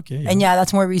it's done. Okay. Yeah. And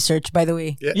that's more research, by the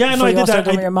way. Yeah, no, I did that.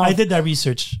 I did that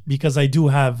research because I do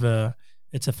have,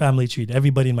 it's a family treat.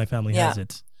 Everybody in my family has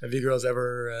it. Have you girls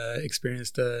ever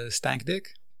experienced a stank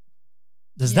dick?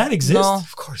 Does that exist? No.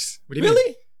 Of course. What do you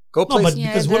mean? Go play. No, but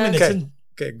because women,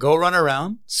 Okay, go run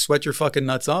around, sweat your fucking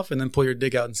nuts off, and then pull your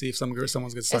dick out and see if someone's going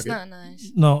to suck it. That's not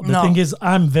nice. No, the thing is,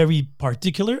 I'm very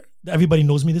particular. Everybody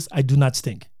knows me this. I do not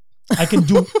stink. I can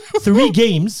do 3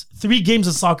 games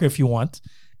of soccer if you want.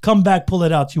 Come back, pull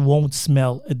it out. You won't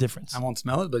smell a difference. I won't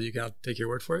smell it, but you can take your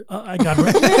word for it. I got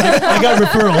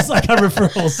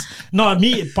referrals. No,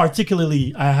 me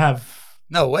particularly, I have.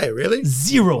 No way, really?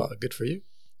 0. Well, good for you.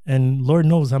 And Lord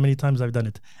knows how many times I've done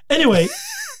it. Anyway,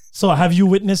 so have you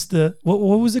witnessed the what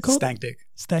was it called? Stank dick.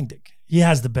 Stank dick. He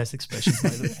has the best expressions, by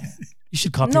the way. You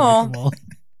should copyright them all.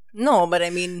 No, but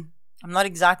I mean, I'm not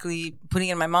exactly putting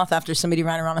it in my mouth after somebody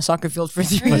ran around a soccer field for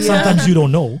 3 years. But sometimes you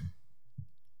don't know.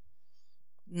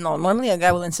 No, normally a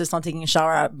guy will insist on taking a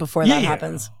shower before that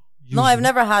happens. Usually. No, I've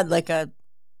never had like a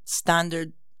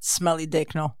standard smelly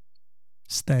dick. No.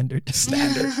 Standard.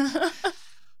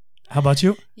 How about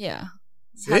you? Yeah.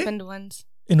 See? Happened once.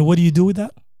 And what do you do with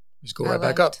that? Just go right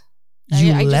back up.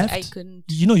 You I left? I couldn't.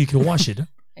 You know you can wash it. Huh?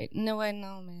 I know,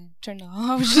 man. Turned off.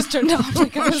 I was just turned off.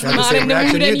 Like I was She had the not same in the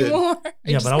reaction mood you did. anymore.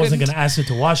 Yeah, but I wasn't going to ask her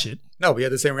to wash it. No, we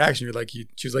had the same reaction. You're like, she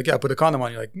was like, yeah, put a condom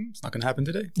on. You're like, it's not gonna happen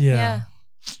today. Yeah. Yeah.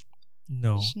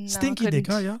 No. No, Stinky dick,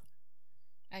 huh? couldn't.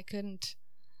 Yeah. I couldn't.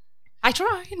 I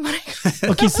tried, but I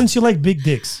couldn't. Okay, since you like big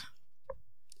dicks,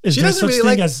 is She there doesn't such really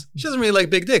thing like. as She doesn't really like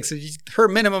big dicks. Her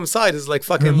minimum size is like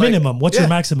fucking her minimum? What's yeah. your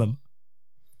maximum?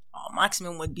 Oh,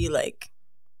 maximum would be like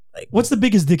What's the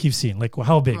biggest dick you've seen? Like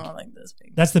how big? oh, like this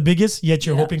big. That's the biggest. Yet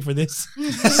you're Yeah. hoping for this.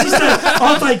 She's like,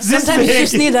 oh, like this Sometimes you big.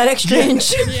 just need that extra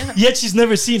inch. Yeah. Yet she's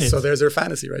never seen it. So there's her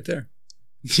fantasy right there.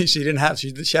 She didn't have.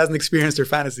 She hasn't experienced her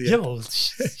fantasy yet. Yo,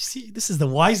 see, this is the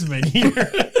wise man here.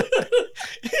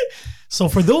 So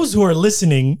for those who are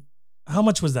listening, how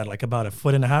much was that? Like about 1.5 feet?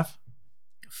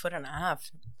 A foot and a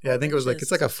half. Yeah, I think it was like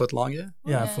it's like a foot long. Yeah,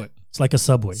 Yeah, a foot. It's like a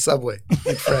Subway. Subway,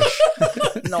 eat fresh.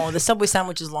 No, the Subway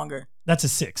sandwich is longer. That's a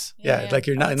 6. Yeah, like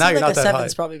you're not I'd now. say You're like not a that seven high.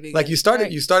 is probably big. Like you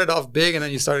started off big and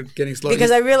then you started getting slow.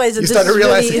 because I realized that you this started is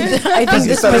realizing- really, I think You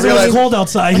this started was It was realizing- cold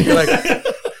outside. You're like,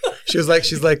 she's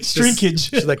like, this- Shrinkage.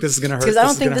 She's like, this is gonna hurt. 'Cause I don't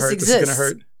this is think gonna this hurt. This is gonna exists.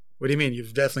 hurt. What do you mean?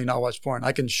 You've definitely not watched porn.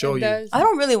 I can show It you. does. I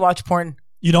don't really watch porn.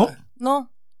 You don't? No.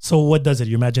 So what does it?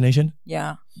 Your imagination?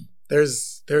 Yeah.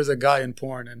 There's a guy in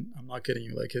porn, and I'm not kidding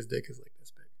you. Like his dick is like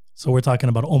this big. So we're talking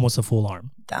about almost a full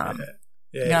arm. Damn. Yeah,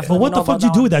 Yeah, yeah. But what know the fuck about do you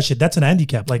that do one. with that shit? That's an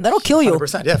handicap. Like That'll kill you.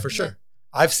 100%. Yeah, for sure.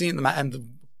 I've seen them, and the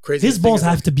crazy. his balls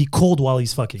have to be cold while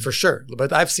he's fucking. for sure.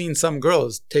 But I've seen some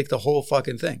girls take the whole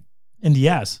fucking thing, In the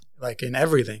ass. like in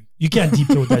everything. You can't deep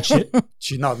throat that shit.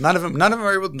 None of them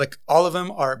are able. Like all of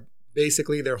them are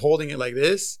basically they're holding it like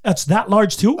this. That's that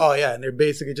large too? Oh yeah, and they're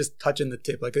basically just touching the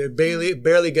tip, like they're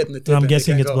barely getting the tip. I'm and they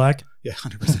guessing can't it's go. black. Yeah,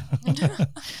 100%.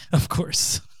 Of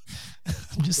course.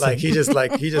 I'm just Like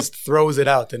saying. he just throws it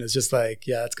out, and it's just like,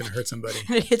 yeah, it's gonna hurt somebody.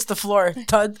 It hits the floor.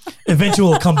 Thud. Eventually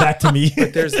it'll come back to me.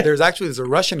 There's a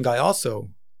Russian guy also.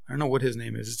 I don't know what his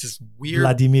name is. It's just weird.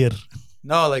 Vladimir.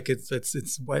 No, like it's I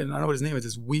don't know what his name is.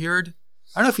 It's weird.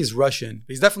 I don't know if he's Russian.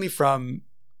 He's definitely from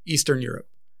Eastern Europe,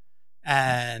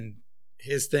 and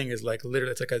his thing is like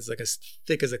literally it's like as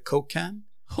thick as a Coke can,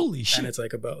 Holy and shit. it's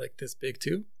like about like this big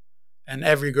too. And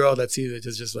every girl that sees it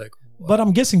is just like, wow. But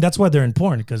I'm guessing that's why they're in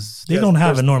porn, because they Yeah, don't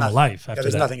have a there's normal nothing- life yeah, after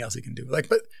there's that. nothing else he can do. Like,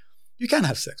 but you can't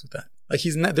have sex with that. Like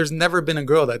there's never been a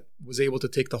girl that was able to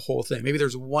take the whole thing. Maybe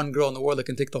there's one girl in the world that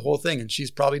can take the whole thing, and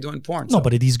she's probably doing porn. No, so.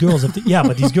 but these girls,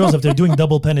 if they're doing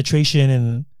double penetration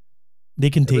and they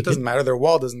can But take it doesn't it. matter. Their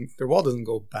wall doesn't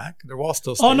go back. Their wall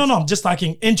still stays. Oh, no, I'm just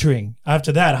talking entering.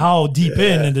 After that, how deep in,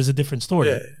 Yeah. and there's a different story.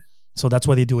 Yeah, So that's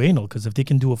why they do anal, because if they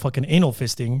can do a fucking anal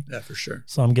fisting, yeah, for sure.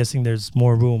 so I'm guessing there's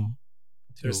more room.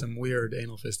 There's some weird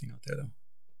anal fisting out there though.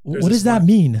 There's What this does that one-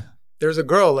 mean? There's a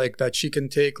girl like that. She can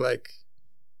take like,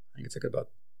 I think it's like about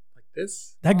like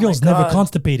this That Oh my girl's never God.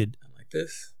 constipated. and like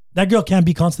this. That girl can't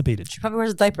be constipated. She probably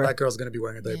wears a diaper. That girl's gonna be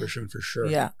wearing a diaper soon for sure.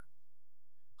 Yeah.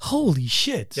 Holy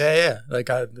shit. yeah. Like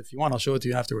if you want, I'll show it to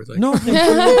you afterwards. Like, No, thank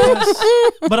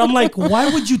you. But I'm like, why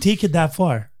would you take it that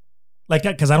far? Like,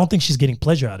 because I don't think she's getting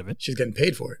pleasure out of it. she's getting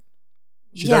paid for it.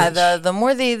 She Yeah, doesn't- the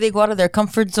more they go out of their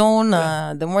comfort zone,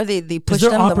 the more they push Is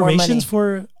there them, the more money. operations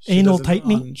for she anal does it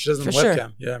tightening? she does it on For sure.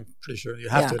 webcam. Yeah, I'm pretty sure you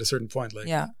have Yeah. to at a certain point. Like,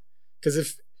 Yeah. because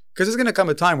there's gonna come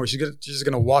a time where she's just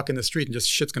gonna walk in the street and just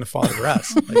shit's gonna fall out of her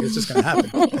ass. Like it's just gonna happen.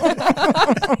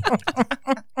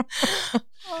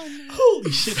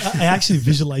 Holy shit. I actually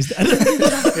visualized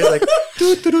that. You're like,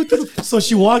 So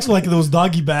she walks like those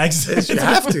doggy bags. you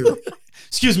have to.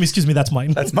 Excuse me, that's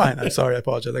mine. That's mine. I'm sorry. I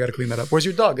apologize. I got to clean that up. Where's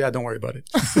your dog? Yeah, don't worry about it.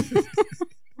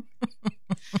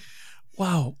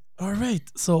 Wow. All right.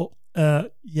 So,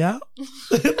 yeah.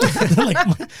 Like,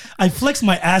 I flexed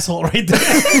my asshole right there.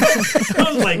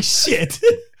 I was like, shit.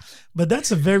 But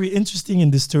that's a very interesting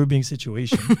and disturbing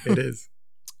situation. It is.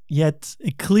 Yet,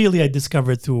 clearly, I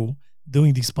discovered through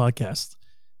doing these podcasts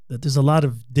that there's a lot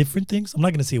of different things. I'm not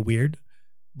going to say weird,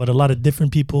 but a lot of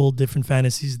different people, different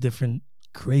fantasies, different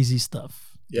crazy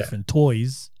stuff, Yeah. different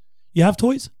toys. You have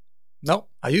toys? No,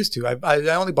 I used to. I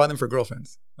only buy them for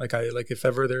girlfriends. Like if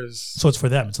ever there's So it's for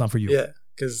them. It's not for you. yeah,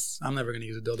 because I'm never gonna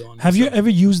use a dildo on. Have you myself. ever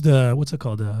used what's it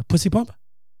called? A pussy pump?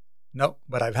 No,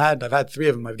 but I've had 3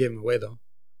 of them. I've given them away though.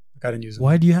 Like I didn't use them.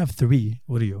 Why do you have 3?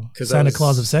 What are you? 'Cause I Santa was-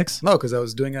 Claus of sex? No, because I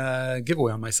was doing a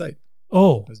giveaway on my site.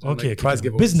 Oh, was doing, okay. like, prize okay.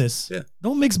 giveaways. Business. Yeah.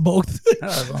 Don't mix both.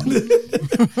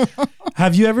 well,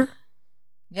 Have you ever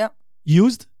Yep.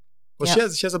 used? Yeah.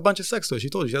 she has a bunch of sex toys. She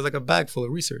told you she has like a bag full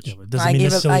of research. Yeah, but it doesn't I mean gave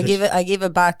it. necessarily that- I gave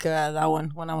it back that one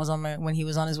when he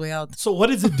was on his way out. So what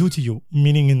does it do to you?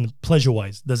 Meaning in pleasure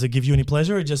wise, does it give you any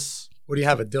pleasure or just What do you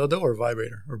have? A dildo or a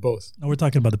vibrator or both? No, we're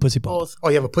talking about the pussy pump. Both. Oh,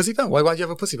 you have a pussy pump? Why'd you have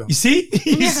a pussy pump? You see?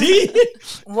 You see?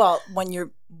 Well, when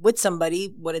you're with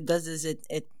somebody, what it does is it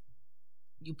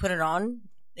you put it on,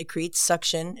 it creates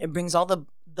suction, it brings all the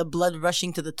blood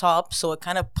rushing to the top, so it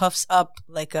kind of puffs up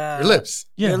like Your lips.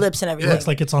 Yeah. your lips and It everything. looks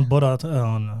like it's on Botox.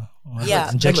 On Yeah,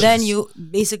 but injections. then you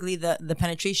basically the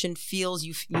penetration feels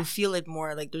you feel it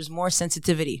more, like there's more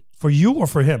sensitivity For you or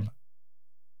for him?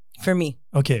 for me.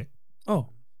 Okay. Oh,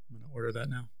 I'm going to order that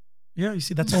now. yeah. You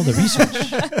see, that's all the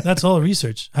research. That's all the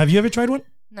research. Have you ever tried one?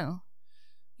 No.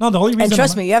 No, the only reason. And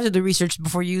trust I'm- me, you have to do research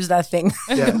before you use that thing.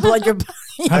 Yeah. Blood your body.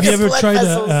 Have you ever blood tried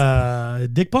vessels. a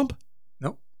dick pump?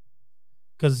 No.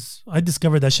 Because I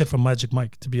discovered that shit from Magic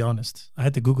Mike. To be honest, I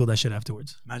had to Google that shit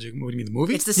afterwards. Magic, what do you mean, the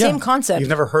movie? It's the Yeah. same concept. You've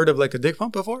never heard of like a dick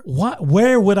pump before? What?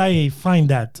 Where would I find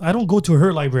that? I don't go to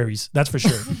her libraries. That's for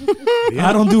sure. Yeah.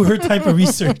 I don't do her type of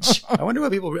research. I wonder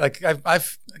what people like.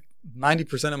 I've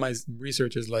 90% of my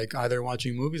research is like either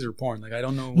watching movies or porn. Like I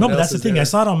don't know. No, what but that's else the is thing. there. I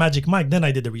saw it on Magic Mike. Then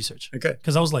I did the research. Okay.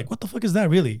 Because I was like, what the fuck is that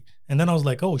really? And then I was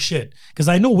like, oh shit. Because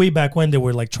I know way back when they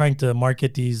were like trying to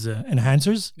market these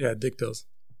enhancers. Yeah, dick pills.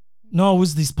 No, it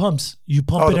was these pumps. You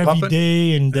pump Oh, it the every pumping?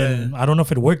 day, and then I don't know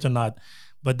if it worked or not.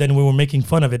 But then we were making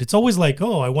fun of it. It's always like,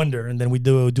 oh, I wonder. And then we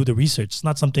do the research. It's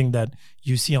not something that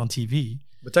you see on TV.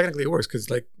 But technically it works because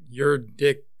like your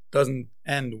dick doesn't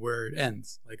end where it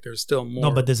ends. Like there's still more.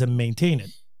 No, but does it maintain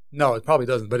it? No, it probably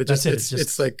doesn't. But it That's just it, it's it's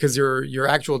just- like because your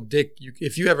actual dick,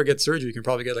 if you ever get surgery, you can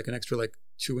probably get like an extra like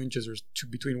 2 inches or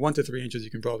between 1 to 3 inches.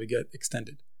 You can probably get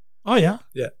extended. Oh yeah.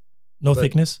 Yeah. No But-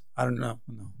 thickness. I don't know.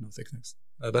 No thickness.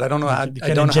 But I don't know how. You I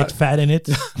can don't know. How, inject fat in it,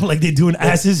 like they do in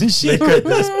asses and they shit. could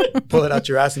just pull it out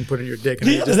your ass and put it in your dick,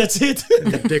 and, Yeah, that's it.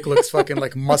 and your dick looks fucking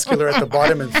like muscular at the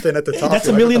bottom and thin at the top. That's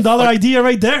You're $1 like, million what the idea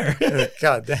right there. fuck?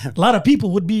 God damn. A lot of people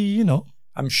would be,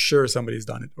 I'm sure somebody's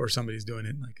done it or somebody's doing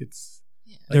it. Like it's.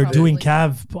 they're Probably. doing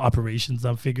calf operations.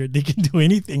 I figured they can do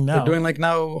anything now. They're doing like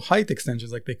now height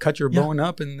extensions. Like they cut your Yeah. bone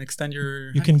up and extend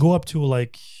your. You can go up to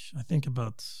like, I think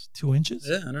about 2 inches.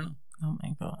 Yeah, I don't know. Oh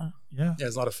my god. Yeah. Yeah,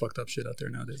 there's a lot of fucked up shit out there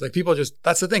nowadays. Like people just.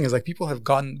 That's the thing is like people have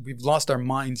we've lost our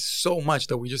minds so much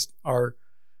that we just are.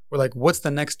 We're like, what's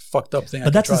the next fucked up thing?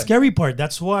 But that's the try? scary part.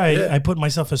 That's why Yeah. I put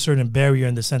myself a certain barrier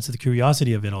in the sense of the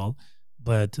curiosity of it all.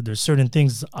 But there's certain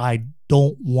things I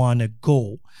don't want to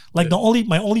go. Like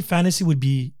my only fantasy would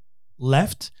be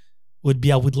left would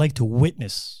be I would like to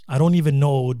witness. I don't even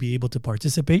know I would be able to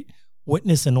participate.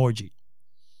 Witness an orgy.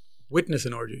 Witness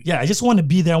an orgy. Yeah, I just want to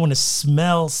be there. I want to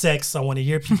smell sex. I want to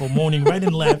hear people moaning right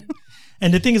and left.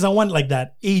 And the thing is, I want like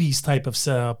that 80s type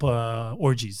of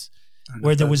orgies I don't know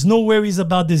where if there that- was no worries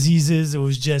about diseases. It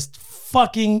was just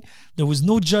fucking. There was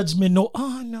no judgment. No,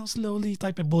 slowly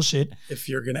type of bullshit. If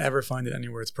you're gonna ever find it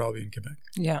anywhere, it's probably in Quebec.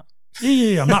 Yeah.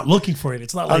 Yeah. I'm not looking for it.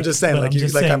 It's not like. I'm just saying, but like I'm you,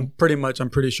 just like saying, I'm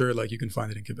pretty sure like you can find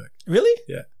it in Quebec. really?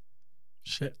 Yeah.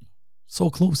 Shit. So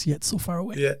close yet so far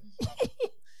away. Yeah.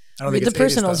 I don't Read think the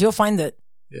it's 80s personals, stuff. you'll find it.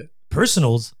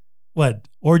 Personals. What?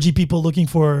 Orgy people looking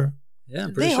for. Yeah,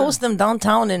 I'm pretty They sure. host them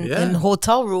downtown in Yeah.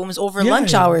 hotel rooms over Yeah,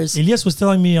 lunch hours. Elias was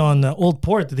telling me on Old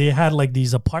Port they had like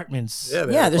these apartments. Yeah,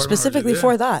 they Yeah, have they're apartment specifically orgies,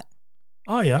 for yeah. that.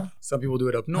 Oh yeah. Some people do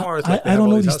it up north. I like, they have don't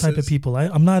all know these these type of houses. people.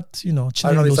 I'm not, I don't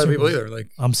chilling know in these those type of people circles. either.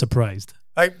 Like I'm surprised.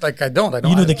 I don't.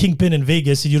 You know the kingpin in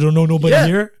Vegas, and you don't know nobody Yeah.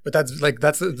 here. But that's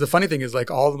the funny thing is like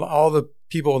all the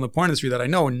people in the porn industry that I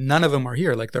know, none of them are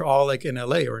here. Like they're all like in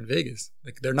LA or in Vegas.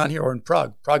 Like they're not here or in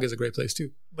Prague. Prague is a great place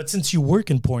too. But since you work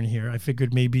in porn here, I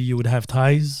figured maybe you would have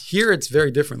ties. Here it's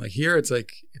very different. Like here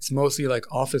it's mostly like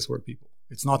office work people.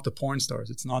 It's not the porn stars.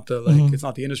 It's not the it's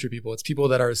not the industry people. It's people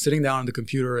that are sitting down on the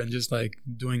computer and just like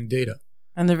doing data.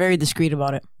 And they're very discreet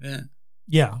about it. Yeah.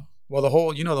 Yeah. Well, the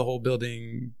whole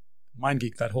building,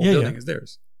 MindGeek, that whole Yeah, building yeah. is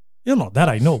theirs. That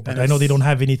I know, but And I know they it's- don't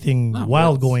have anything No,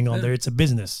 wild it's- going on yeah. there. It's a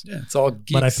business. Yeah, it's all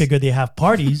geeks. But I figured they have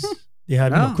parties. They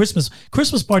have No.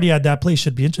 Christmas party at that place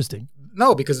should be interesting.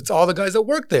 No, because it's all the guys that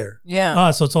work there.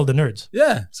 Yeah. So it's all the nerds.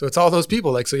 Yeah. So it's all those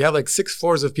people. Like, so you have like 6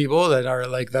 floors of people that are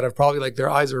like, that have probably like their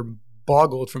eyes are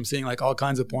boggled from seeing like all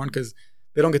kinds of porn because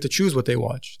they don't get to choose what they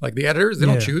watch. Like the editors, they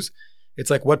don't Yeah. choose. It's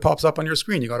like what pops up on your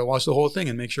screen. You got to watch the whole thing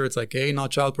and make sure it's like, A,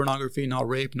 not child pornography, not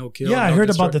rape, no kill. Yeah, I no heard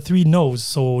about the discharge. 3 no's.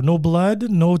 So no blood,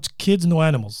 no kids, no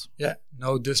animals. Yeah.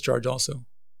 No discharge also.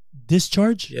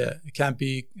 Discharge? Yeah. It can't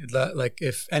be like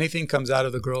if anything comes out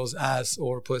of the girl's ass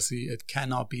or pussy, it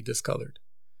cannot be discolored.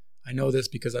 I know this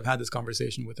because I've had this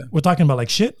conversation with them. We're talking about like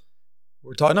shit?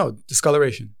 We're talking, no,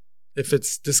 discoloration. If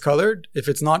it's discolored, if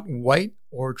it's not white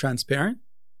or transparent,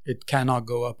 it cannot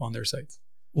go up on their sites.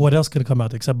 What else could come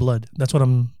out except blood? That's what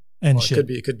and Well, shit.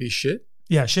 it could be shit.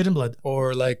 Yeah, shit and blood.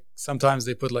 Or like sometimes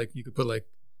they put like, you could put like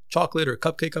chocolate or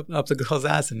cupcake up the girl's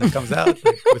ass, and it comes out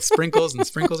like, with sprinkles, and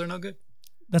sprinkles are no good.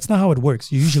 That's not how it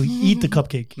works. You usually eat the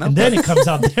cupcake and then it comes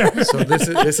out there. So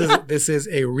this is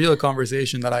a real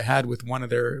conversation that I had with one of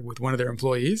their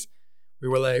employees.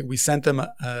 We sent them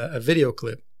a video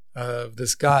clip of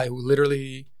this guy who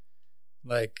literally,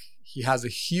 like, he has a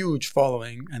huge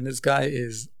following, and this guy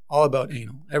is all about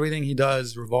anal. Everything he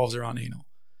does revolves around anal,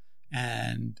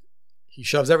 and he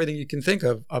shoves everything you can think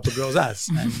of up a girl's ass,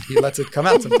 and he lets it come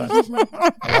out sometimes.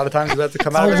 A lot of times he lets it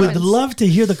come out. I would love to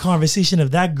hear the conversation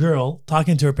of that girl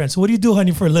talking to her parents. So what do you do,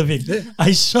 honey, for a living? Yeah.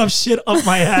 I shove shit up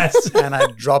my ass. And I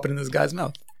drop it in this guy's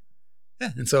mouth.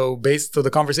 Yeah. And so the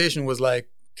conversation was like,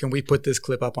 can we put this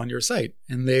clip up on your site?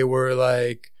 And they're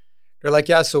like,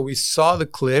 yeah, so we saw the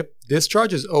clip.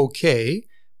 Discharge is okay,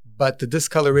 but the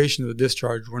discoloration of the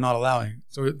discharge we're not allowing.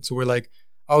 So we're like,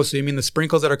 oh, so you mean the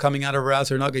sprinkles that are coming out of her ass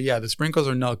are not good? Yeah, the sprinkles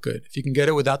are not good. If you can get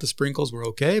it without the sprinkles, we're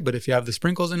okay. But if you have the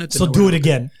sprinkles in it, then so do it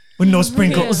again with no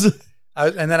sprinkles. Yeah.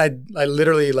 And then I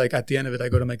literally, like, at the end of it, I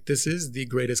go to like, this is the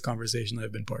greatest conversation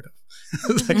I've been part of.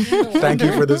 Like, thank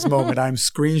you for this moment. I'm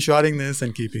screenshotting this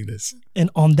and keeping this. And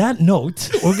on that note,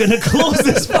 we're going to close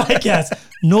this podcast.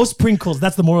 No sprinkles.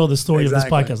 That's the moral of the story of this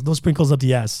podcast. No sprinkles up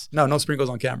the ass. No sprinkles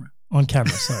on camera. On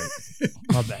camera, sorry.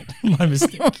 My bad. My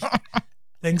mistake.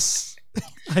 Thanks.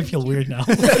 I feel weird now.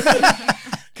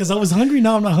 Because I was hungry.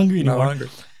 Now I'm not hungry anymore. No, I'm hungry.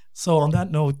 So on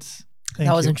that note,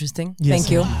 that was interesting. Yes,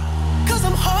 thank you. 'Cause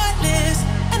I'm hard.